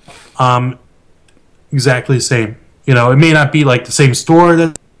out, exactly the same. It may not be like the same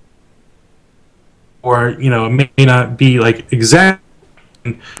store or it may not be like exact.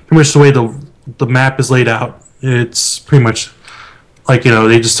 Pretty much the way the map is laid out, it's pretty much like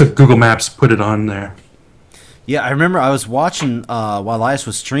they just took Google Maps, put it on there. Yeah, I remember I was watching while Elias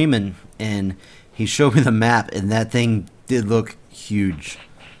was streaming, and he showed me the map, and that thing did look huge.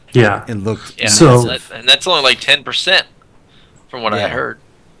 Yeah, it looked. Yeah, so and that's only like 10% from what I heard.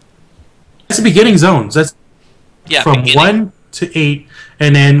 That's the beginning zones. That's from 1 to 8,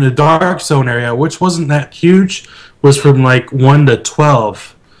 and then the dark zone area, which wasn't that huge, was from like 1 to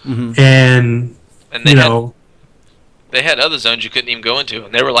 12. And they had other zones you couldn't even go into,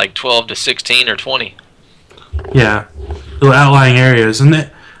 and they were like 12 to 16 or 20. Yeah, little outlying areas,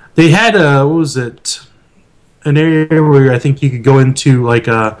 and they had what was it? An area where I think you could go into like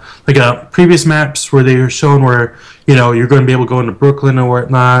a previous maps where they were showing where you're going to be able to go into Brooklyn or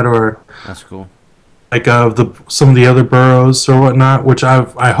whatnot, or that's cool. Like some of the other boroughs or whatnot, which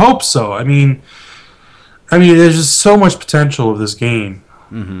I hope so. I mean, there's just so much potential of this game.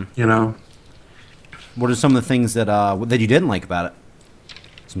 What are some of the things that you didn't like about it?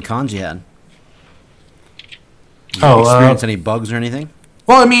 Some cons you had? Did you experience any bugs or anything?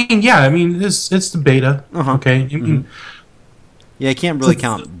 Well, it's the beta. Okay. Yeah, I can't really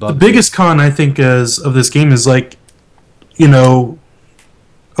count bugs. The biggest con I think of this game is like,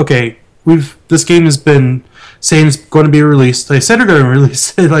 okay, this game has been saying it's going to be released. They said they're going to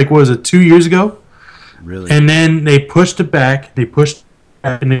release it like, what was it, 2 years ago? Really? And then they pushed it back. They pushed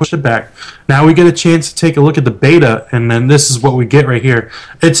it back. Now we get a chance to take a look at the beta, and then this is what we get right here.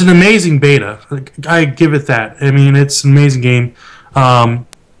 It's an amazing beta. I give it that. It's an amazing game.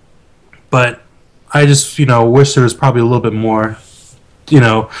 But I just, wish there was probably a little bit more.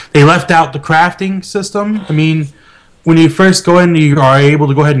 They left out the crafting system. When you first go in, you are able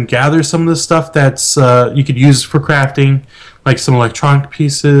to go ahead and gather some of the stuff that's you could use for crafting, like some electronic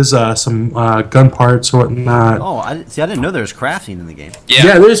pieces, some gun parts or whatnot. Oh, I didn't know there was crafting in the game.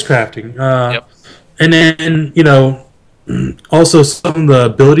 Yeah, there is crafting. Yep. And then, also some of the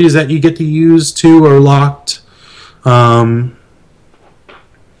abilities that you get to use, too, are locked. But,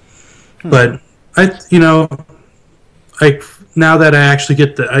 now that I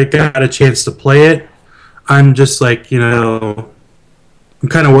actually I got a chance to play it, I'm just like, I'm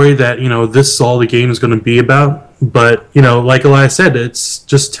kind of worried that, this is all the game is going to be about. But, like Elias said, it's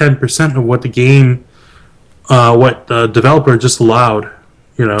just 10% of what the game, what the developer just allowed,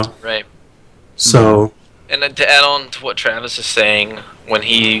 Right. So. And then to add on to what Travis is saying, when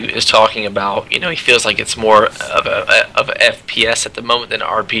he is talking about, he feels like it's more of a FPS at the moment than an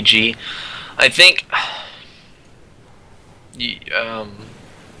RPG. I think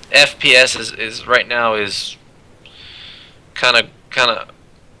FPS is right now is kind of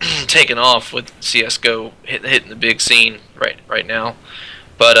taken off with CS:GO hitting the big scene right now,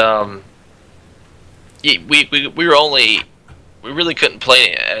 but we really couldn't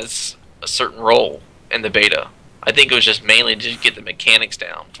play as a certain role in the beta. I think it was just mainly to get the mechanics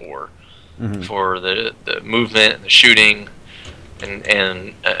down for the movement and the shooting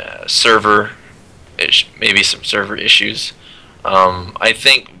and server maybe some server issues. I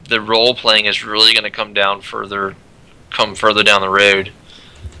think the role playing is really going to come further down the road,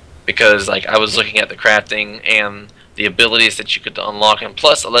 because like I was looking at the crafting and the abilities that you could unlock, and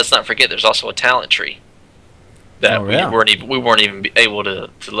plus let's not forget there's also a talent tree that we weren't even able to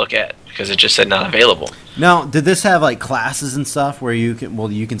look at because it just said not available. Now, did this have like classes and stuff where you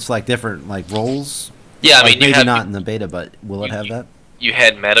can select different like roles? Yeah, I like, mean maybe not in the beta, but will it have that? You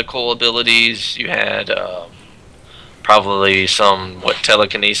had medical abilities. You had probably some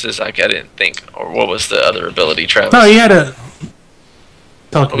telekinesis. I didn't think, or what was the other ability, Travis? No, you had a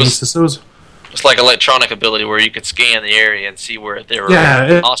telekinesis. It's like electronic ability where you could scan the area and see where there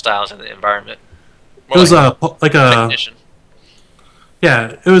were hostiles in the environment. It was like a technician.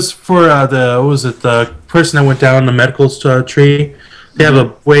 Yeah, it was for the person that went down the medical tree. They have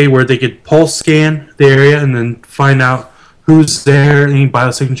a way where they could pulse scan the area and then find out who's there, any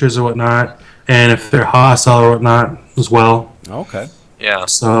biosignatures or whatnot, and if they're hostile or whatnot as well. Okay. Yeah.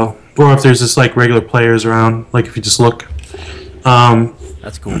 So, or if there's just like regular players around, like if you just look.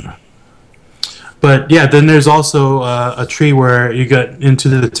 That's cool. But yeah, then there's also a tree where you get into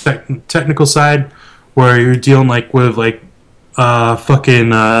the technical side, where you're dealing like with like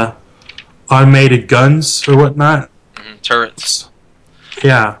fucking automated guns or whatnot. Turrets.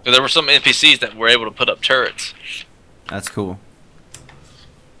 Yeah. So there were some NPCs that were able to put up turrets. That's cool.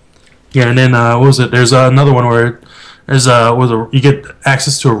 Yeah, and then what was it? There's another one where there's you get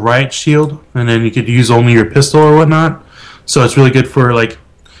access to a riot shield, and then you could use only your pistol or whatnot. So it's really good for like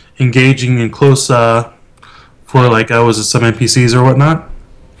engaging in close for like some NPCs or whatnot.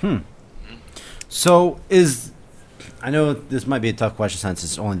 So I know this might be a tough question since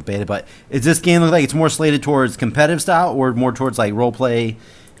it's only the beta, but is this game look like it's more slated towards competitive style or more towards like role play,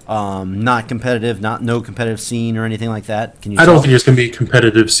 not competitive, no competitive scene or anything like that? I don't think there's going to be a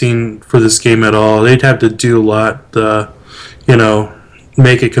competitive scene for this game at all. They'd have to do a lot to,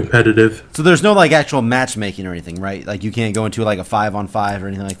 make it competitive. So there's no like actual matchmaking or anything, right? Like you can't go into like a 5-on-5 or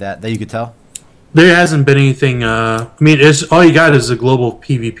anything like that you could tell? There hasn't been anything. It's all you got is a global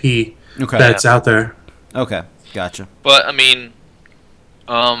PvP that's out there. Okay. Gotcha. But I mean,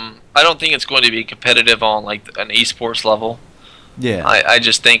 I don't think it's going to be competitive on like an esports level. Yeah. I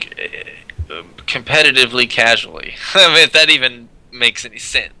just think competitively, casually. I mean, if that even makes any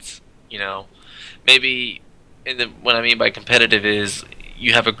sense, maybe what I mean by competitive is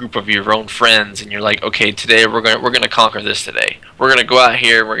you have a group of your own friends and you're like, okay, today we're gonna conquer this today. We're gonna go out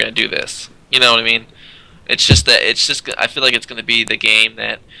here. We're gonna do this. You know what I mean? It's just I feel like it's gonna be the game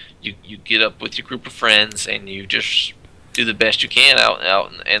that you get up with your group of friends and you just do the best you can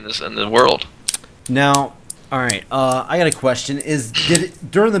out in the world. Now, all right, I got a question.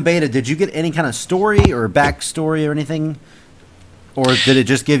 During the beta, did you get any kind of story or backstory or anything? Or did it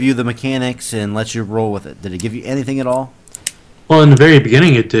just give you the mechanics and let you roll with it? Did it give you anything at all? Well, in the very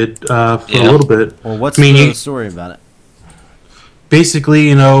beginning it did for a little bit. Well, what's the story about it? Basically,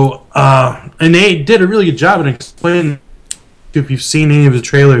 and they did a really good job in explaining, if you've seen any of the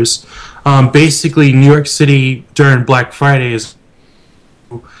trailers, basically New York City during Black Friday is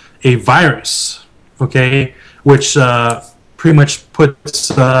a virus, okay, which pretty much puts...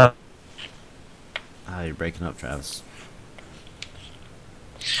 you're breaking up, Travis.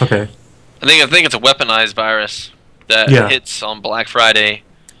 Okay. I think it's a weaponized virus that hits on Black Friday,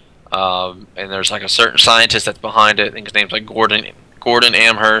 and there's like a certain scientist that's behind it. I think his name's like Gordon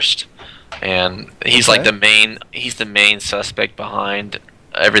Amherst, and he's like the main suspect behind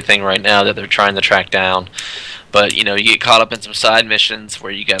everything right now that they're trying to track down. But you get caught up in some side missions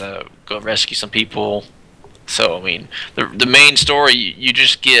where you gotta go rescue some people. So I mean, the main story, you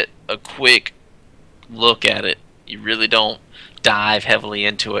just get a quick look at it. You really don't dive heavily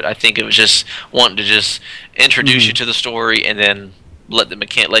into it. I think it was just wanting to just introduce you to the story and then let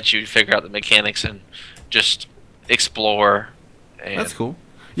you figure out the mechanics and just explore. And that's cool.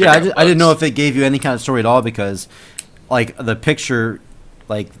 Yeah, I didn't know if it gave you any kind of story at all because, like, the picture,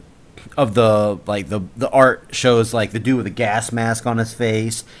 like the art shows like the dude with a gas mask on his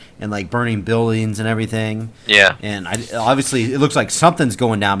face and like burning buildings and everything. Yeah. And obviously it looks like something's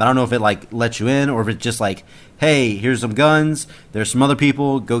going down, but I don't know if it like lets you in or if it's just like, hey, here's some guns. There's some other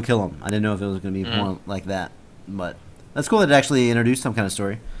people. Go kill them. I didn't know if it was going to be more like that, but that's cool that it actually introduced some kind of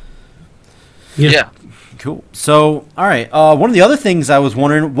story. Yeah. Cool. So, all right. One of the other things I was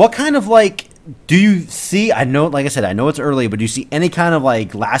wondering, what kind of like do you see? I know, like I said, I know it's early, but do you see any kind of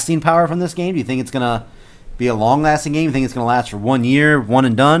like lasting power from this game? Do you think it's gonna be a long-lasting game? You think it's gonna last for 1 year, one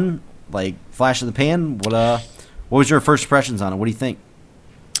and done, like flash in the pan? What was your first impressions on it? What do you think?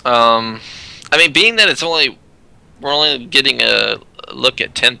 I mean, being that we're only getting a look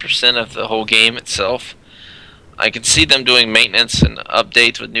at 10% of the whole game itself, I can see them doing maintenance and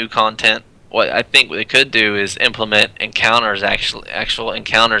updates with new content. What I think they could do is implement encounters, actual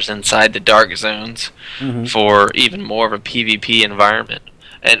encounters inside the dark zones for even more of a PvP environment.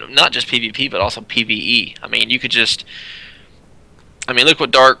 And not just PvP, but also PvE. I mean, you could just... I mean, look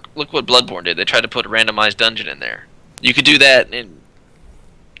what Bloodborne did. They tried to put a randomized dungeon in there. You could do that in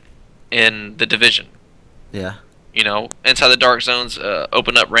The Division. Yeah. You know, inside the dark zones,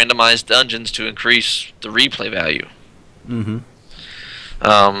 open up randomized dungeons to increase the replay value.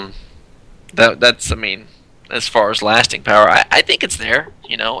 That's, I mean, as far as lasting power, I think it's there.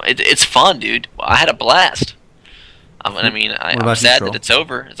 You know, it's fun, dude. I had a blast. I'm sad that it's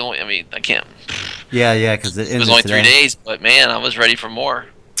over. It's only, I mean, I can't. Yeah, because it was only 3 days, but man, I was ready for more.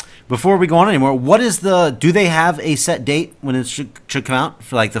 Before we go on anymore, do they have a set date when it should come out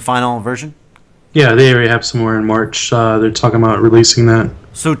for like the final version? Yeah, they already have somewhere in March. They're talking about releasing that.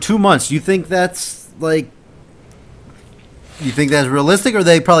 So 2 months. Do you think that's like? You think that's realistic, or are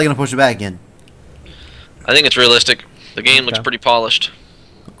they probably going to push it back again? I think it's realistic. The game looks pretty polished.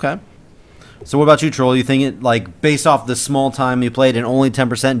 Okay. So what about you, Troll? You think it, like, based off the small time you played and only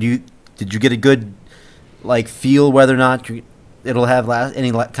 10%, did you get a good like feel whether or not it'll have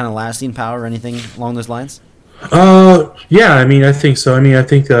any kind of lasting power or anything along those lines? Yeah, I mean, I think so. I mean, I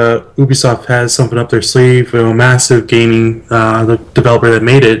think Ubisoft has something up their sleeve. You know, Massive Gaming, the developer that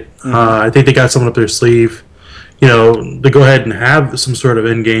made it, I think they got something up their sleeve. You know, to go ahead and have some sort of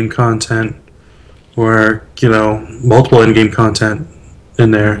in-game content or, you know, multiple in-game content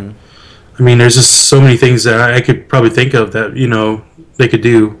in there. I mean, there's just so many things that I could probably think of that, you know, they could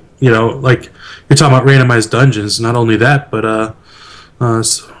do. You know, like, you're talking about randomized dungeons. Not only that, but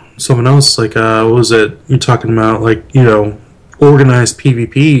someone else, like, what was it? You're talking about, like, you know, organized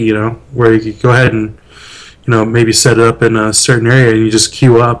PvP, you know, where you could go ahead and, you know, maybe set it up in a certain area and you just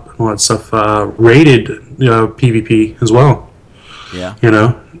queue up and all that stuff. Rated, you know, PvP as well. Yeah. You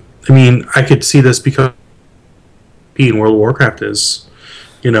know, I mean, I could see this because in World of Warcraft is,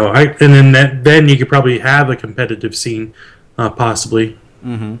 you know, and then you could probably have a competitive scene, possibly.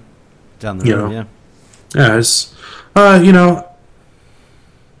 Down the road, yeah. Yeah, it's, you know,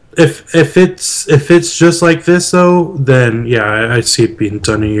 if it's just like this though, then yeah, I see it being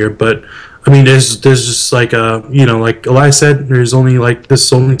done in a year. But I mean, there's just like you know, like Elias said, there's only like this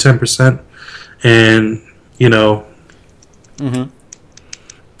is only 10%, and you know,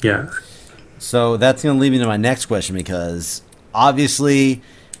 yeah. So that's gonna lead me to my next question, because obviously,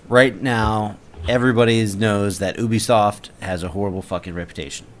 right now everybody knows that Ubisoft has a horrible fucking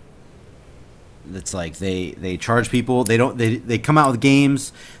reputation. It's like they charge people. They come out with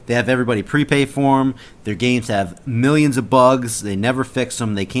games. They have everybody prepay for them. Their games have millions of bugs. They never fix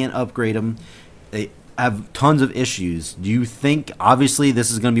them. They can't upgrade them. They have tons of issues. Do you think, obviously,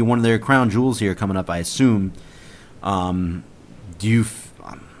 this is going to be one of their crown jewels here coming up, I assume. Do you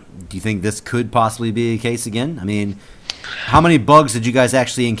think this could possibly be a case again? I mean, how many bugs did you guys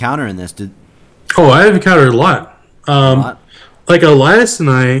actually encounter in this? I've encountered a lot. Like Elias and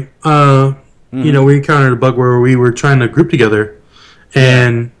I, you know, we encountered a bug where we were trying to group together,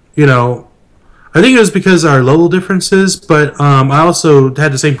 and you know, I think it was because of our level differences. But I also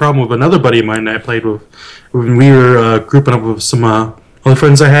had the same problem with another buddy of mine that I played with when we were grouping up with some other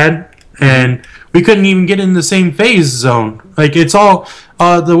friends I had, and we couldn't even get in the same phase zone. Like, it's all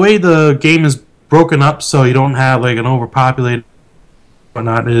the way the game is broken up, so you don't have like an overpopulated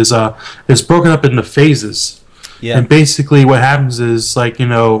whatnot. Is it's broken up into phases. Yeah. And basically, what happens is, like, you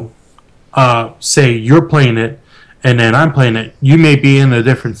know, say you're playing it, and then I'm playing it. You may be in a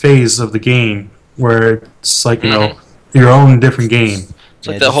different phase of the game where it's like, you know, your own different game. It's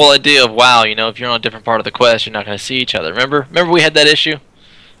like the whole idea of WoW. You know, if you're on a different part of the quest, you're not going to see each other. Remember we had that issue.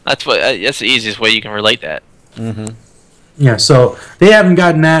 That's the easiest way you can relate that. Yeah. So they haven't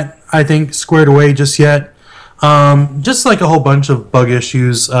gotten that, I think, squared away just yet. Just like a whole bunch of bug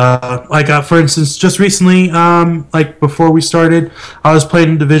issues. For instance, just recently, like before we started, I was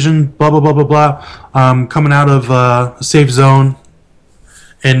playing Division, blah blah blah blah blah, coming out of a safe zone,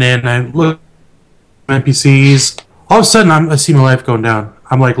 and then I look at NPCs. All of a sudden, I see my life going down.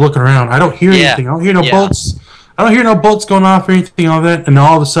 I'm like looking around. I don't hear anything. I don't hear no bolts. I don't hear no bolts going off or anything all that. And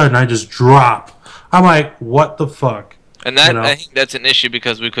all of a sudden, I just drop. I'm like, what the fuck? And that I think that's an issue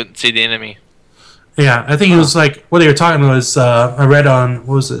because we couldn't see the enemy. Yeah, I think it was like what they were talking about was I read on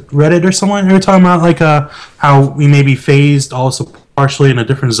what was it, Reddit or someone? They were talking about like how we may be phased also partially in a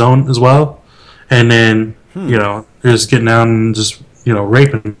different zone as well, and then they're just getting down and just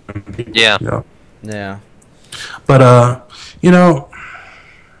raping people. Yeah. Yeah. But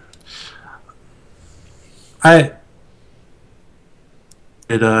I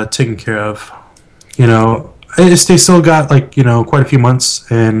it taken care of. They still got quite a few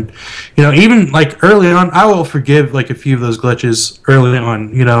months, and even like early on, I will forgive like a few of those glitches early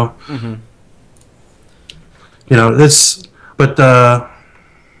on. This, but I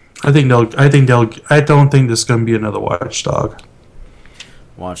don't think this is gonna be another Watchdog.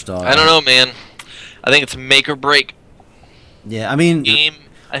 I don't know, man. I think it's make or break. Yeah, I mean, game.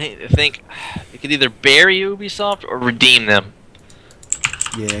 I think it could either bury Ubisoft or redeem them.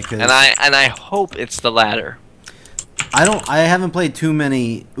 Yeah, and I hope it's the latter. I haven't played too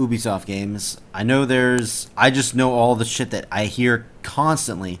many Ubisoft games. I just know all the shit that I hear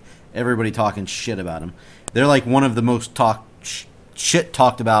constantly. Everybody talking shit about them. They're like one of the most shit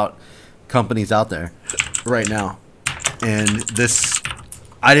talked about companies out there right now. And this,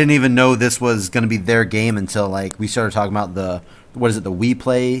 I didn't even know this was going to be their game until like we started talking about the Wii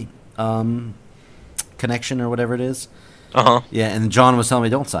Play connection or whatever it is. Yeah, and John was telling me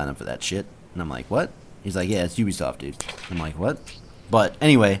don't sign up for that shit, and I'm like, what? He's like, yeah, it's Ubisoft, dude. I'm like, what? But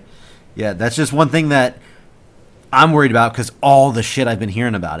anyway, yeah, that's just one thing that I'm worried about because all the shit I've been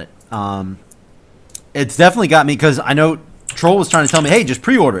hearing about it. It's definitely got me because I know Troll was trying to tell me, hey, just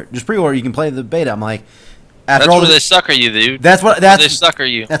pre-order it. Just pre-order. You can play the beta. I'm like, that's where they sucker you, dude. That's they sucker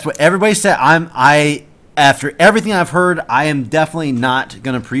you. That's what everybody said. After everything I've heard, I am definitely not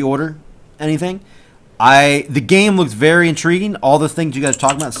gonna pre-order anything. The game looks very intriguing. All the things you guys are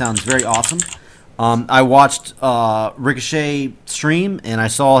talking about sounds very awesome. I watched Ricochet stream and I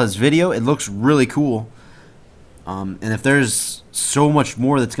saw his video. It looks really cool. And if there's so much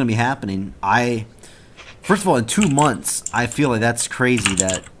more that's going to be happening, first of all, in 2 months, I feel like that's crazy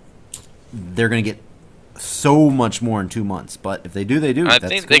that they're going to get so much more in 2 months. But if they do, they do. I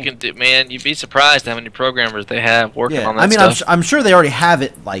think they can do. Man, you'd be surprised how many programmers they have working on that stuff. I'm sure they already have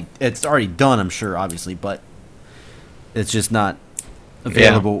it. Like it's already done. I'm sure, obviously, but it's just not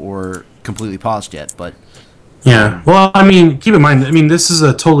available or completely polished yet. But yeah, well, I mean, keep in mind. I mean, this is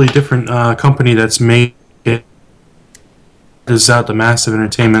a totally different company that's made it. Is out the Massive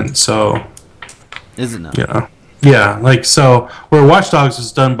Entertainment, so is it now? Yeah. Like so, where Watch Dogs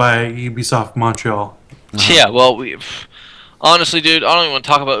is done by Ubisoft Montreal. Yeah, well, honestly, dude, I don't even want to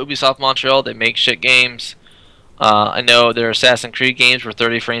talk about Ubisoft Montreal. They make shit games. I know their Assassin's Creed games were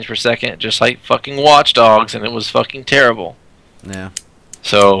 30 frames per second, just like fucking Watch Dogs, and it was fucking terrible. Yeah.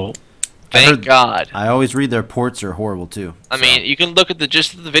 So, thank God. I always read their ports are horrible too. I mean, you can look at the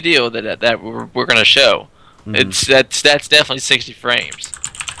gist of the video that we're gonna show. Mm-hmm. That's definitely 60 frames.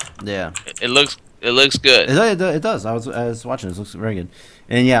 Yeah. It looks good. It does. I was watching. It looks very good.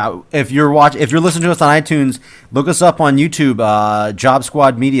 And yeah, if you're listening to us on iTunes, look us up on YouTube, Job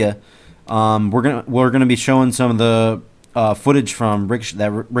Squad Media. We're gonna be showing some of the footage from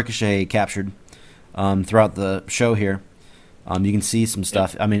Ricochet captured throughout the show here. You can see some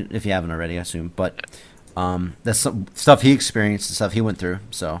stuff. I mean, if you haven't already, I assume. But that's some stuff he experienced, the stuff he went through.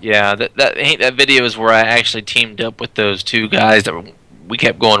 So yeah, that video is where I actually teamed up with those two guys that we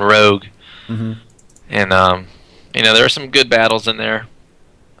kept going rogue. Mm-hmm. And there are some good battles in there.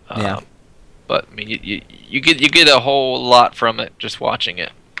 Yeah. But I mean, you get a whole lot from it just watching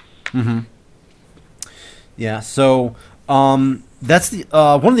it. Mm-hmm. Yeah. So that's the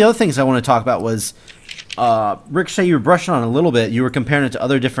one of the other things I want to talk about was Ricochet. You were brushing on a little bit. You were comparing it to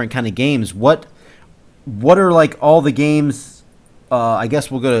other different kind of games. What are like all the games? I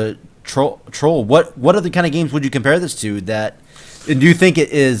guess we'll go to Troll. What other kind of games would you compare this to? And do you think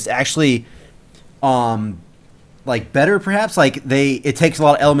it is actually like better perhaps? Like it takes a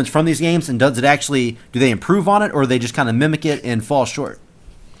lot of elements from these games, and do they improve on it, or they just kind of mimic it and fall short?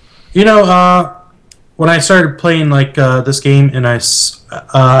 When I started playing like this game, and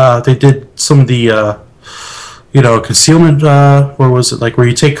they did some of the concealment. Where was it? Like where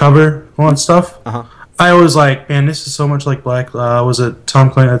you take cover on stuff. I was like, man, this is so much like Black. Was it Tom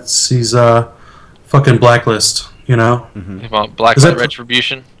Clancy's fucking Blacklist. You know? You want Blacklight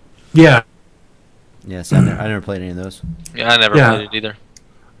Retribution? Yeah. Yes, I never played any of those. Yeah, I never played it either.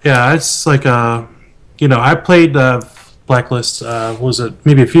 Yeah, it's like I played Blacklist. Was it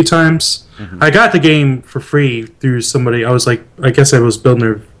maybe a few times? I got the game for free through somebody. I guess I was building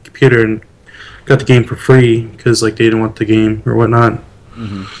their computer and got the game for free because like they didn't want the game or whatnot.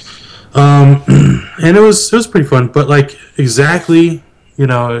 And it was pretty fun, but like exactly,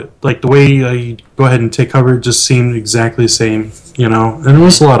 like the way you go ahead and take cover just seemed exactly the same, and it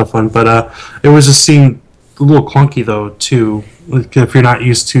was a lot of fun, but it was just seemed a little clunky though too. Like, if you're not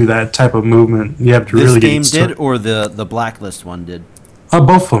used to that type of movement, you have to really get used to it. This game did, or the Blacklist one did?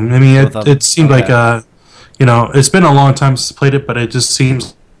 Both of them. I mean, it seemed like it's been a long time since I played it, but it just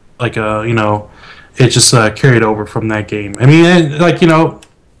seems like it just carried over from that game. I mean,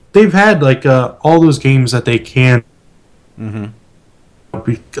 they've had like all those games that they can.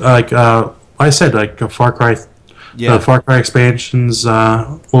 Like I said, like Far Cry, the Far Cry expansions.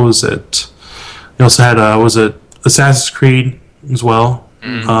 What was it? They also had was it Assassin's Creed as well.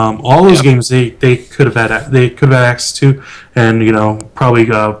 All those games they could have had access to, and probably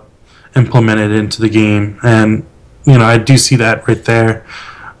implemented into the game. And I do see that right there,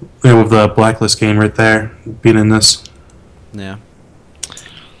 with the Blacklist game right there being in this. Yeah.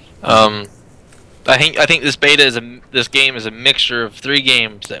 I think this game is a mixture of 3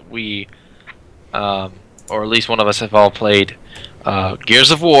 games that we, or at least one of us have all played.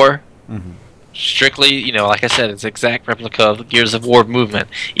 Gears of War. Strictly, like I said, it's exact replica of the Gears of War movement.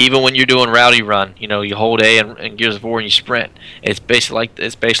 Even when you're doing Rowdy Run, you hold A in Gears of War and you sprint. It's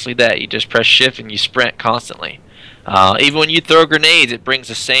basically that. You just press shift and you sprint constantly. Even when you throw grenades, it brings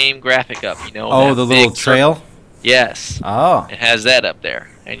the same graphic up. Oh, the little trail. Circle. Yes. Oh. It has that up there,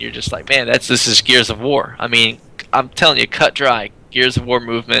 and you're just like, man, this is Gears of War. I mean, I'm telling you, cut dry Gears of War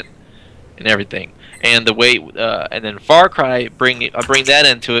movement and everything. And the way, and then Far Cry bring that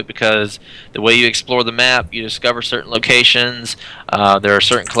into it because the way you explore the map, you discover certain locations. There are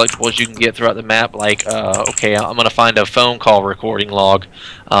certain collectibles you can get throughout the map. Like, okay, I'm gonna find a phone call recording log.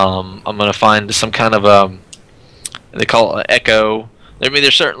 I'm gonna find some kind of they call it an echo. I mean,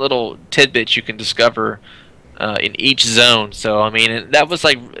 there's certain little tidbits you can discover in each zone. So I mean, that was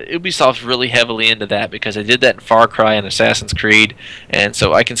like Ubisoft's really heavily into that because they did that in Far Cry and Assassin's Creed, and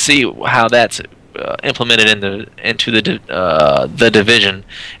so I can see how that's implemented into the Division.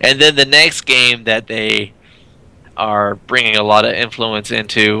 And then the next game that they are bringing a lot of influence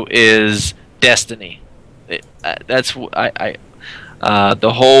into is Destiny. The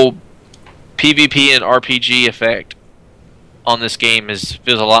whole PvP and RPG effect on this game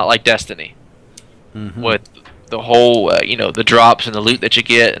feels a lot like Destiny, with the whole the drops and the loot that you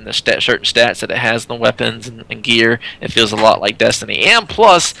get and the certain stats that it has in the weapons and gear. It feels a lot like Destiny. And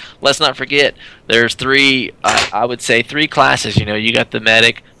plus, let's not forget, there's 3 I would say 3 classes. You got the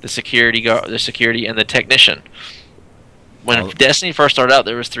medic, the security guard, the security, and the technician. When Destiny first started out,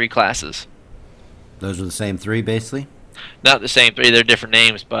 there was 3 classes. Those are the same 3, basically. Not the same 3; they're different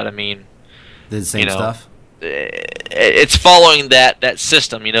names, but I mean, they're the same stuff. It's following that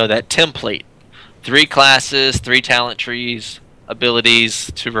system, that template. 3 classes, 3 talent trees,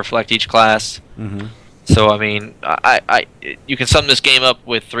 abilities to reflect each class. So I mean, you can sum this game up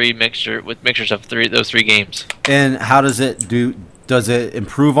with mixtures of those 3 games. And how does it do? Does it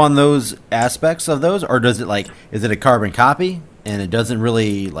improve on those aspects of those, or does it is it a carbon copy and it doesn't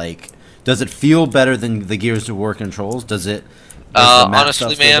really Does it feel better than the Gears of War controls? Does the map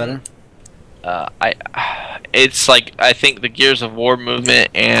honestly, man, it's like I think the Gears of War movement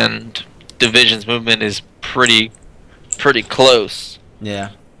and Division's movement is pretty close.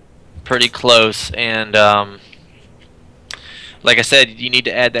 Yeah. Pretty close, and like I said, you need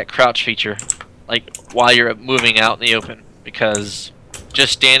to add that crouch feature, like while you're moving out in the open, because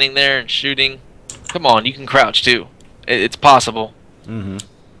just standing there and shooting, come on, you can crouch too. It's possible.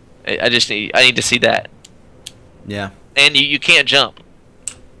 I need to see that. Yeah. And you can't jump.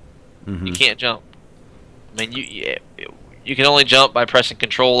 You can't jump. I mean, you can only jump by pressing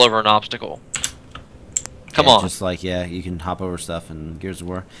control over an obstacle. Come on. Just you can hop over stuff in Gears of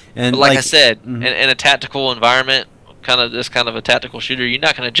War. And but like I said, in a tactical environment, this kind of a tactical shooter, you're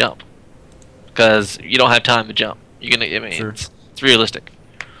not going to jump because you don't have time to jump. You're gonna. I mean, sure. It's realistic.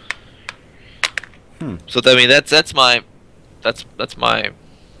 So I mean, that's my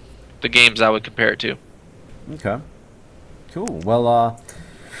the games I would compare it to. Okay. Cool. Well,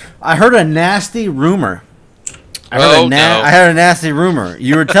 I heard a nasty rumor. I heard a nasty rumor.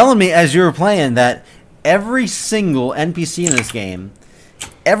 You were telling me as you were playing that every single NPC in this game.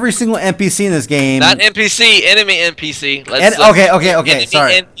 Not NPC, enemy NPC. Okay.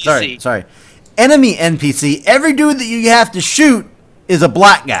 NPC. Sorry. enemy NPC, every dude that you have to shoot is a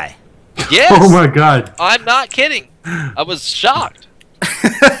black guy. Yes. Oh my god. I'm not kidding. I was shocked.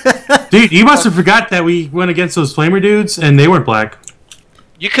 Dude, you must have forgot that we went against those flamer dudes and they weren't black.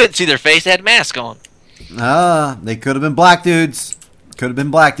 You couldn't see their face; they had masks on. They could have been black dudes. Could have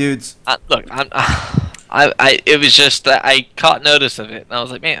been black dudes. Look, it was just that I caught notice of it, and I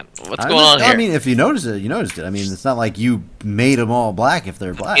was like, "Man, what's going on here?" I mean, if you notice it, you noticed it. I mean, it's not like you made them all black if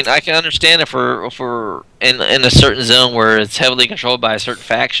they're black. I mean, I can understand if we're in a certain zone where it's heavily controlled by a certain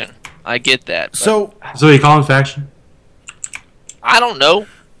faction. I get that. So you call them faction? I don't know.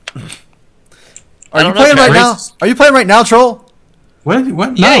 Are you playing right now? Are you playing right now, Troll? What?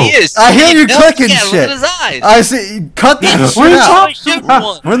 No. Yeah, he is. I hear you clicking yeah, shit. Look at his eyes. I see. Cut that What are shit you out. talking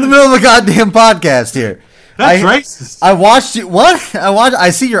about? We're in the middle of a goddamn podcast here. That's racist. I watched you. What? I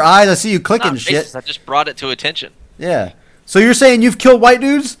see your eyes. I see you clicking Not shit. racist, I just brought it to attention. Yeah. So you're saying you've killed white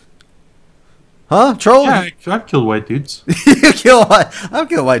dudes? Huh, Troll? Yeah, I've killed white dudes. You kill white. I've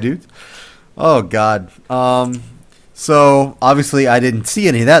killed white dudes. Oh God. So obviously I didn't see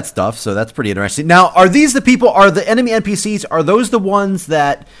any of that stuff. So that's pretty interesting. Now, are these the people? Are the enemy NPCs? Are those the ones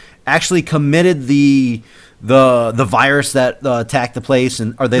that actually committed the virus that attacked the place?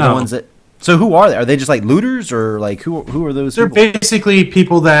 And are they the No. ones that? So who are they? Are they just like looters or like who are those? They're people? basically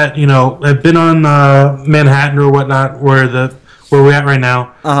people that have been on Manhattan or whatnot, where we're at right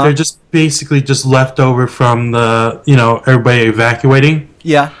now. Uh-huh. They're just basically just left over from the everybody evacuating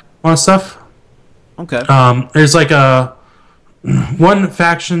Yeah. on stuff. Okay. There's like one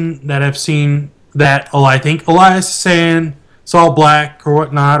faction that I've seen that I think Elias is saying it's all black or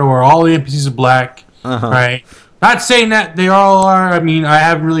whatnot, or all the NPCs are black, right? Not saying that they all are. I mean, I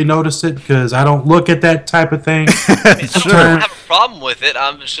haven't really noticed it because I don't look at that type of thing. I don't have a problem with it.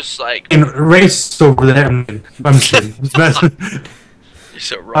 I'm just like, And race over there. I'm just kidding. you're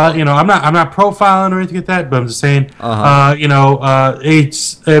so wrong. I'm not profiling or anything like that, but I'm just saying.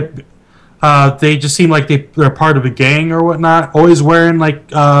 They just seem like they're part of a gang or whatnot. Always wearing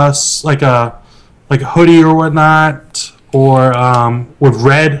like a hoodie or whatnot, or with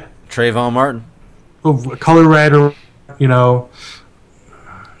red, Trayvon Martin. color red, or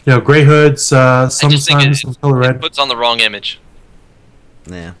gray hoods. I just think Sometimes some color it red. puts on the wrong image.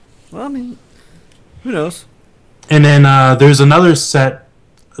 Yeah. Well, I mean, who knows? And then there's another set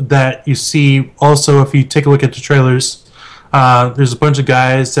that you see also if you take a look at the trailers. There's a bunch of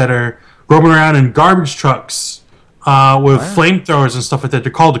guys that are roaming around in garbage trucks with flamethrowers and stuff like that.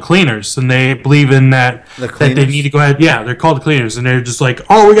 They're called the cleaners, and they believe in that they need to go ahead. Yeah, they're called the cleaners, and they're just like,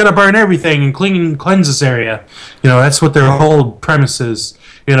 oh, we got to burn everything and cleanse this area. That's what their whole premise is.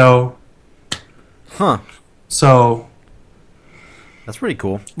 Huh. So That's pretty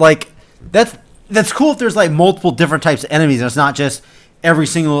cool. Like that's cool if there's like multiple different types of enemies and it's not just every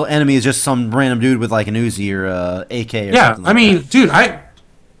single enemy is just some random dude with like an Uzi or a AK or something like that. Dude,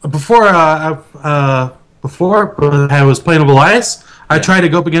 before I was playing with Elias, I tried to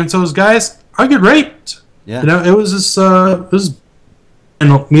go up against those guys. I get raped. Yeah. It was just and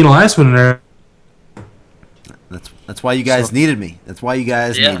me and Elias went in there. That's why you guys needed me. That's why you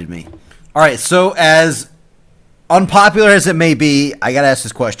guys needed me. All right, so as unpopular as it may be, I got to ask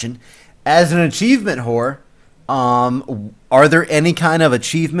this question. As an achievement whore, are there any kind of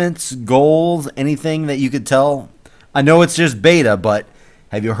achievements, goals, anything that you could tell? I know it's just beta, but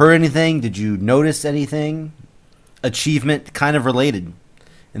have you heard anything? Did you notice anything achievement kind of related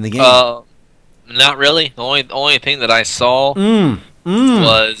in the game? Not really. The only thing that I saw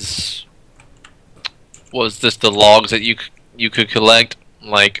was just the logs that you could collect,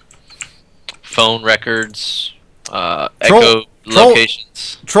 like phone records, echo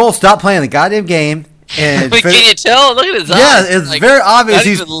locations. Troll, stop playing the goddamn game. And Wait, can you tell? Look at his eyes. Yeah, it's Like, very obvious not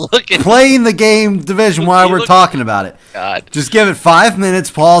he's even looking. playing the game Division while we're talking about it. God. Just give it 5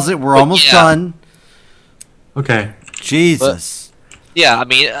 minutes, pause it, we're almost done. Okay. Jesus. Yeah, I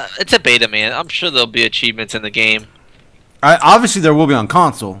mean, it's a beta, man. I'm sure there'll be achievements in the game. Obviously, there will be on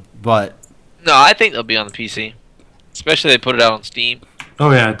console, but... No, I think they'll be on the PC. Especially if they put it out on Steam.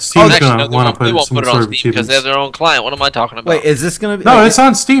 Oh, yeah. Steam's Actually, going no, to want to they put won't some put it sort on of Steam because they have achievements. their own client. What am I talking about? Wait, is this going to be... No, it's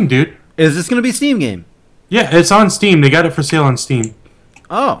on Steam, dude. Is this going to be a Steam game? Yeah, it's on Steam. They got it for sale on Steam.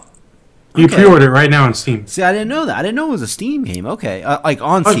 Oh. You Okay. pre-order it right now on Steam. See, I didn't know that. I didn't know it was a Steam game. Okay. Like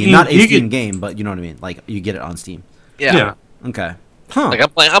on Oh, Steam. Not a you Steam get- game, but you know what I mean. Like, you get it on Steam. Yeah. Okay. Huh. Like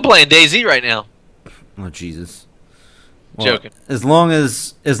I'm playing DayZ right now. Oh, Jesus. Well, Joking. As long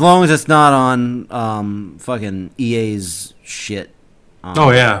as it's not on fucking EA's shit. Oh,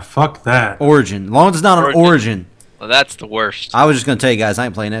 yeah. Fuck that. Origin. As long as it's not on Origin. Well, that's the worst. I was just gonna tell you guys, I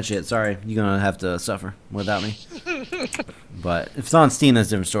ain't playing that shit. Sorry, you're gonna have to suffer without me. But if it's on Steam, that's a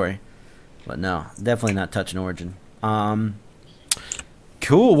different story. But no, definitely not touching Origin.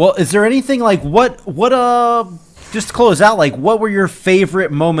 Cool. Well, is there anything like just to close out, like what were your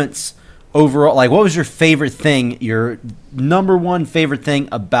favorite moments overall? Like what was your favorite thing, your number one favorite thing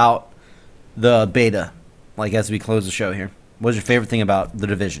about the beta? Like as we close the show here, what was your favorite thing about The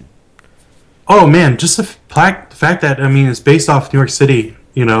Division? Oh man, just the fact that it's based off New York City,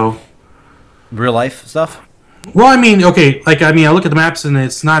 Real life stuff? Well, I look at the maps and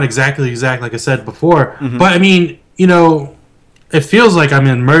it's not exactly exact like I said before, but it feels like I'm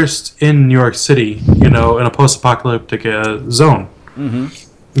immersed in New York City, in a post-apocalyptic zone. And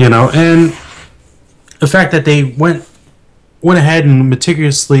the fact that they went ahead and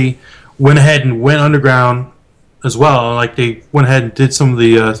meticulously went underground as well. Like they went ahead and did some of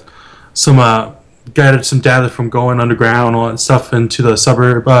the gathered some data from going underground and all that stuff into the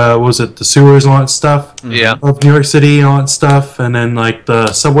suburb. The sewers and all that stuff? Yeah. Of New York City and all that stuff, and then like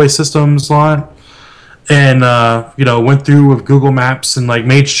the subway systems and all that. And went through with Google Maps and like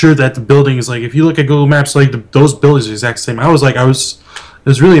made sure that the buildings, like if you look at Google Maps, like those buildings are the exact same. It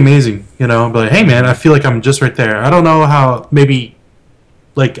was really amazing. But like, hey man, I feel like I'm just right there. I don't know how maybe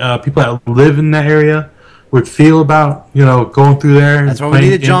like people that live in that area would feel about going through there. That's what we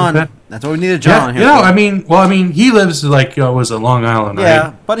needed, John. That's what we needed, John. Yeah, he lives like was in Long Island, right?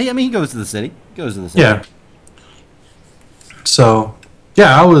 Yeah, but he goes to the city. Yeah. So,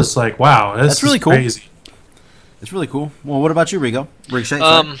 yeah, I was like, wow, that's really cool. Crazy. It's really cool. Well, what about you, Rigo?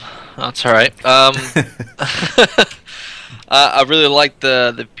 That's all right. I really liked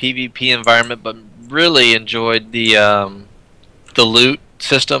the PvP environment, but really enjoyed the loot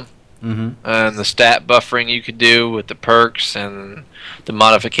system and the stat buffering you could do with the perks and the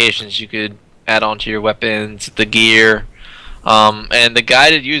modifications you could add onto your weapons, the gear. And the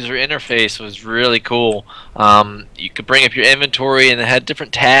guided user interface was really cool. You could bring up your inventory, and it had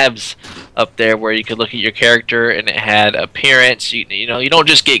different tabs up there where you could look at your character, and it had appearance. You don't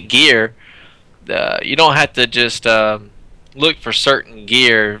just get gear. You don't have to just look for certain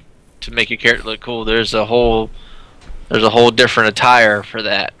gear to make your character look cool. There's a whole different attire for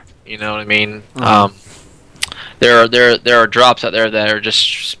that. You know what I mean? There are drops out there that are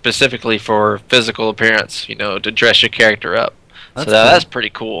just specifically for physical appearance, to dress your character up. That's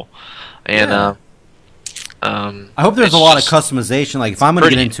pretty cool. And I hope there's a lot of customization. Like if I'm going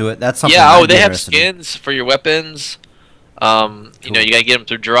to get into it, that's something. Yeah. They have skins for your weapons. Cool. You gotta get them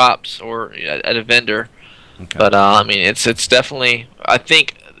through drops or at a vendor. Okay. But it's definitely. I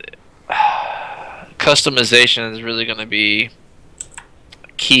think customization is really going to be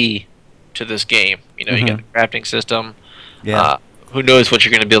key to this game. You got the crafting system. Yeah. Who knows what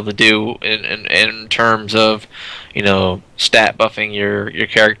you're going to be able to do in terms of, stat buffing your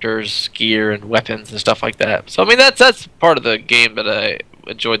characters, gear, and weapons and stuff like that. So that's part of the game that I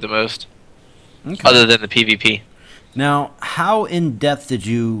enjoyed the most, other than the PvP. Now, how in depth did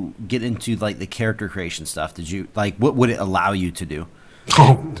you get into like the character creation stuff? Did you what would it allow you to do?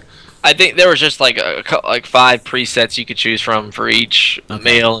 I think there was just like 5 presets you could choose from for each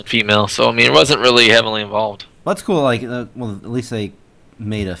male and female. So it wasn't really heavily involved. That's cool. Like, at least they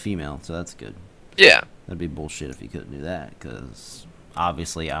made a female, so that's good. Yeah, that'd be bullshit if you couldn't do that. Because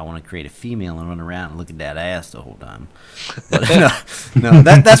obviously, I want to create a female and run around and look at that ass the whole time. But no,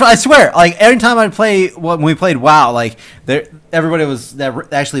 that's what I swear. Like every time I play, when we played WoW, like everybody that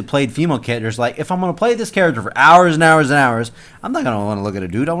actually played female characters. Like, if I'm gonna play this character for hours and hours and hours, I'm not gonna want to look at a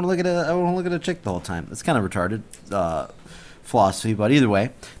dude. I want to look at a chick the whole time. It's kind of retarded philosophy, but either way,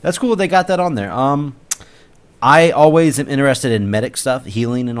 that's cool. They got that on there. I always am interested in medic stuff,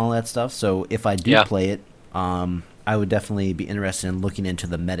 healing and all that stuff. So if I do play it, I would definitely be interested in looking into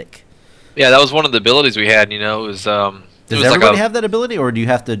the medic. Yeah, that was one of the abilities we had. It was. Does everybody have that ability, or do you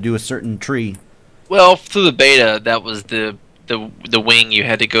have to do a certain tree? Well, through the beta, that was the wing you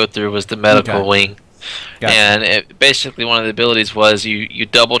had to go through was the medical wing, and basically one of the abilities was you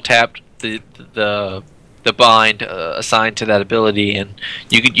double tapped the bind assigned to that ability, and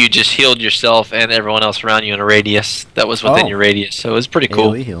you just healed yourself and everyone else around you in a radius that was within your radius. So it was pretty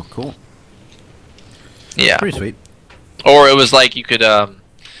cool. AoE heal, cool. Yeah, pretty sweet. Or it was like you could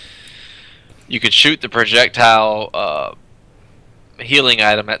shoot the projectile healing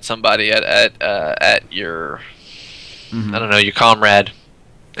item at somebody at your I don't know, your comrade,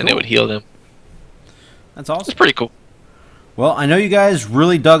 and it would heal them. That's awesome. It's pretty cool. Well, I know you guys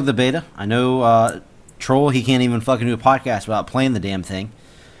really dug the beta. I know Troll, he can't even fucking do a podcast without playing the damn thing.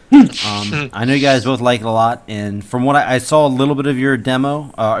 I know you guys both like it a lot, and from what I saw a little bit of your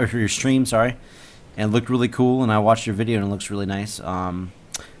demo, or your stream, sorry, and it looked really cool, and I watched your video, and it looks really nice. I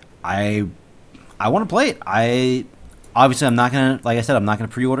want to play it. obviously, I'm not gonna, like I said, I'm not gonna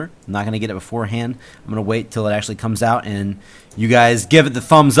pre-order. I'm not gonna get it beforehand. I'm gonna wait till it actually comes out, and you guys give it the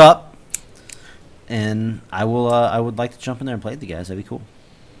thumbs up. And I will. I would like to jump in there and play with you guys. That'd be cool.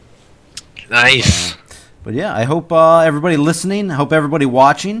 Nice. But yeah, I hope everybody listening, I hope everybody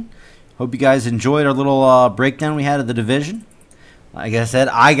watching, hope you guys enjoyed our little breakdown we had of The Division. Like I said,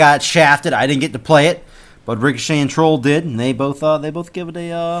 I got shafted. I didn't get to play it, but Ricochet and Troll did, and they both give it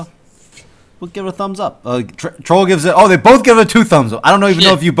a thumbs up. Troll gives it. Oh, they both give it 2 thumbs up. I don't even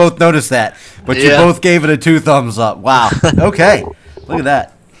know if you both noticed that, but you both gave it a 2 thumbs up. Wow. Okay, look at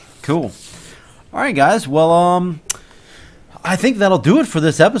that. Cool. All right, guys. Well, I think that'll do it for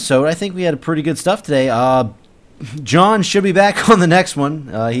this episode. I think we had pretty good stuff today. John should be back on the next one.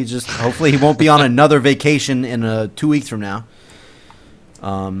 Hopefully he won't be on another vacation in 2 weeks from now.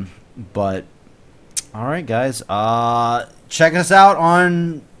 But all right, guys. Check us out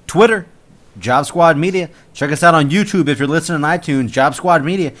on Twitter, Job Squad Media. Check us out on YouTube if you're listening on iTunes, Job Squad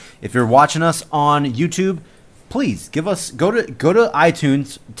Media. If you're watching us on YouTube, please go to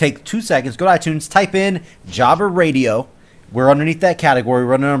iTunes. Take 2 seconds. Go to iTunes. Type in Jobber Radio. We're underneath that category.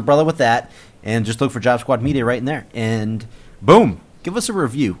 We're under an umbrella with that. And just look for Job Squad Media right in there. And boom, give us a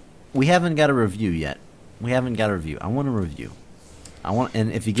review. We haven't got a review yet. I want a review.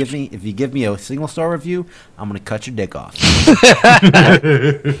 And if you give me a single-star review, I'm gonna cut your dick off.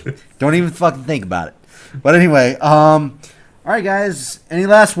 Don't even fucking think about it. But anyway, all right, guys. Any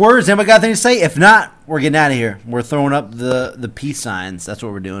last words? Anybody got anything to say? If not, we're getting out of here. We're throwing up the peace signs. That's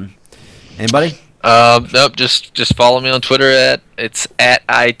what we're doing. Anybody? Nope. Just follow me on Twitter it's at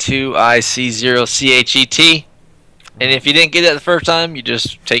I2IC0CHET. And if you didn't get it the first time, you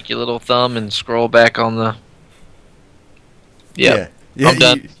just take your little thumb and scroll back on the. Yeah. I'm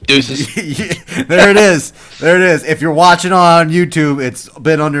done. Deuces. There it is. If you're watching on YouTube, it's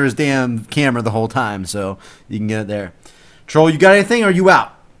been under his damn camera the whole time, so you can get it there. Troll, you got anything, or are you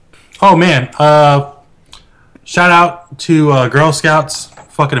out? Oh man! Shout out to Girl Scouts.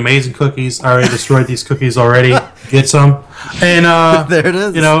 Fucking amazing cookies. I already destroyed these cookies already. Get some. And there it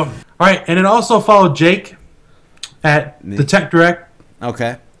is. All right, and then also follow Jake at the Tech Direct.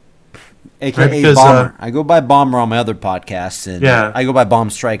 Okay. AKA Bomber. I go by Bomber on my other podcasts, and I go by Bomb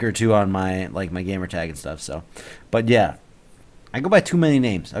Striker too on my gamer tag and stuff. So, but yeah, I go by too many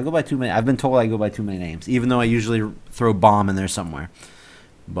names. I've been told I go by too many names, even though I usually throw Bomb in there somewhere.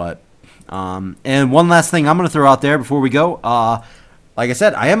 But and one last thing I'm going to throw out there before we go. Like I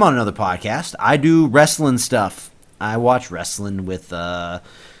said, I am on another podcast. I do wrestling stuff. I watch wrestling with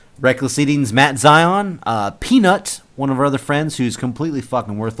Reckless Eating's Matt Zion, Peanut, one of our other friends who's completely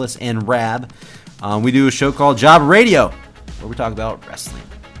fucking worthless, and Rab. We do a show called Job Radio where we talk about wrestling.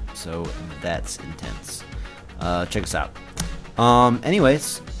 So that's intense. Check us out.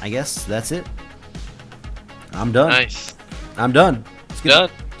 Anyways, I guess that's it. I'm done. Nice. I'm done. Let's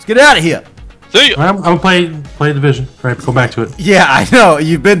get out of here. See ya. I'm gonna play Division. Right, go back to it. Yeah, I know.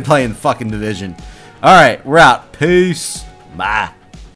 You've been playing fucking Division. All right, we're out. Peace. Bye.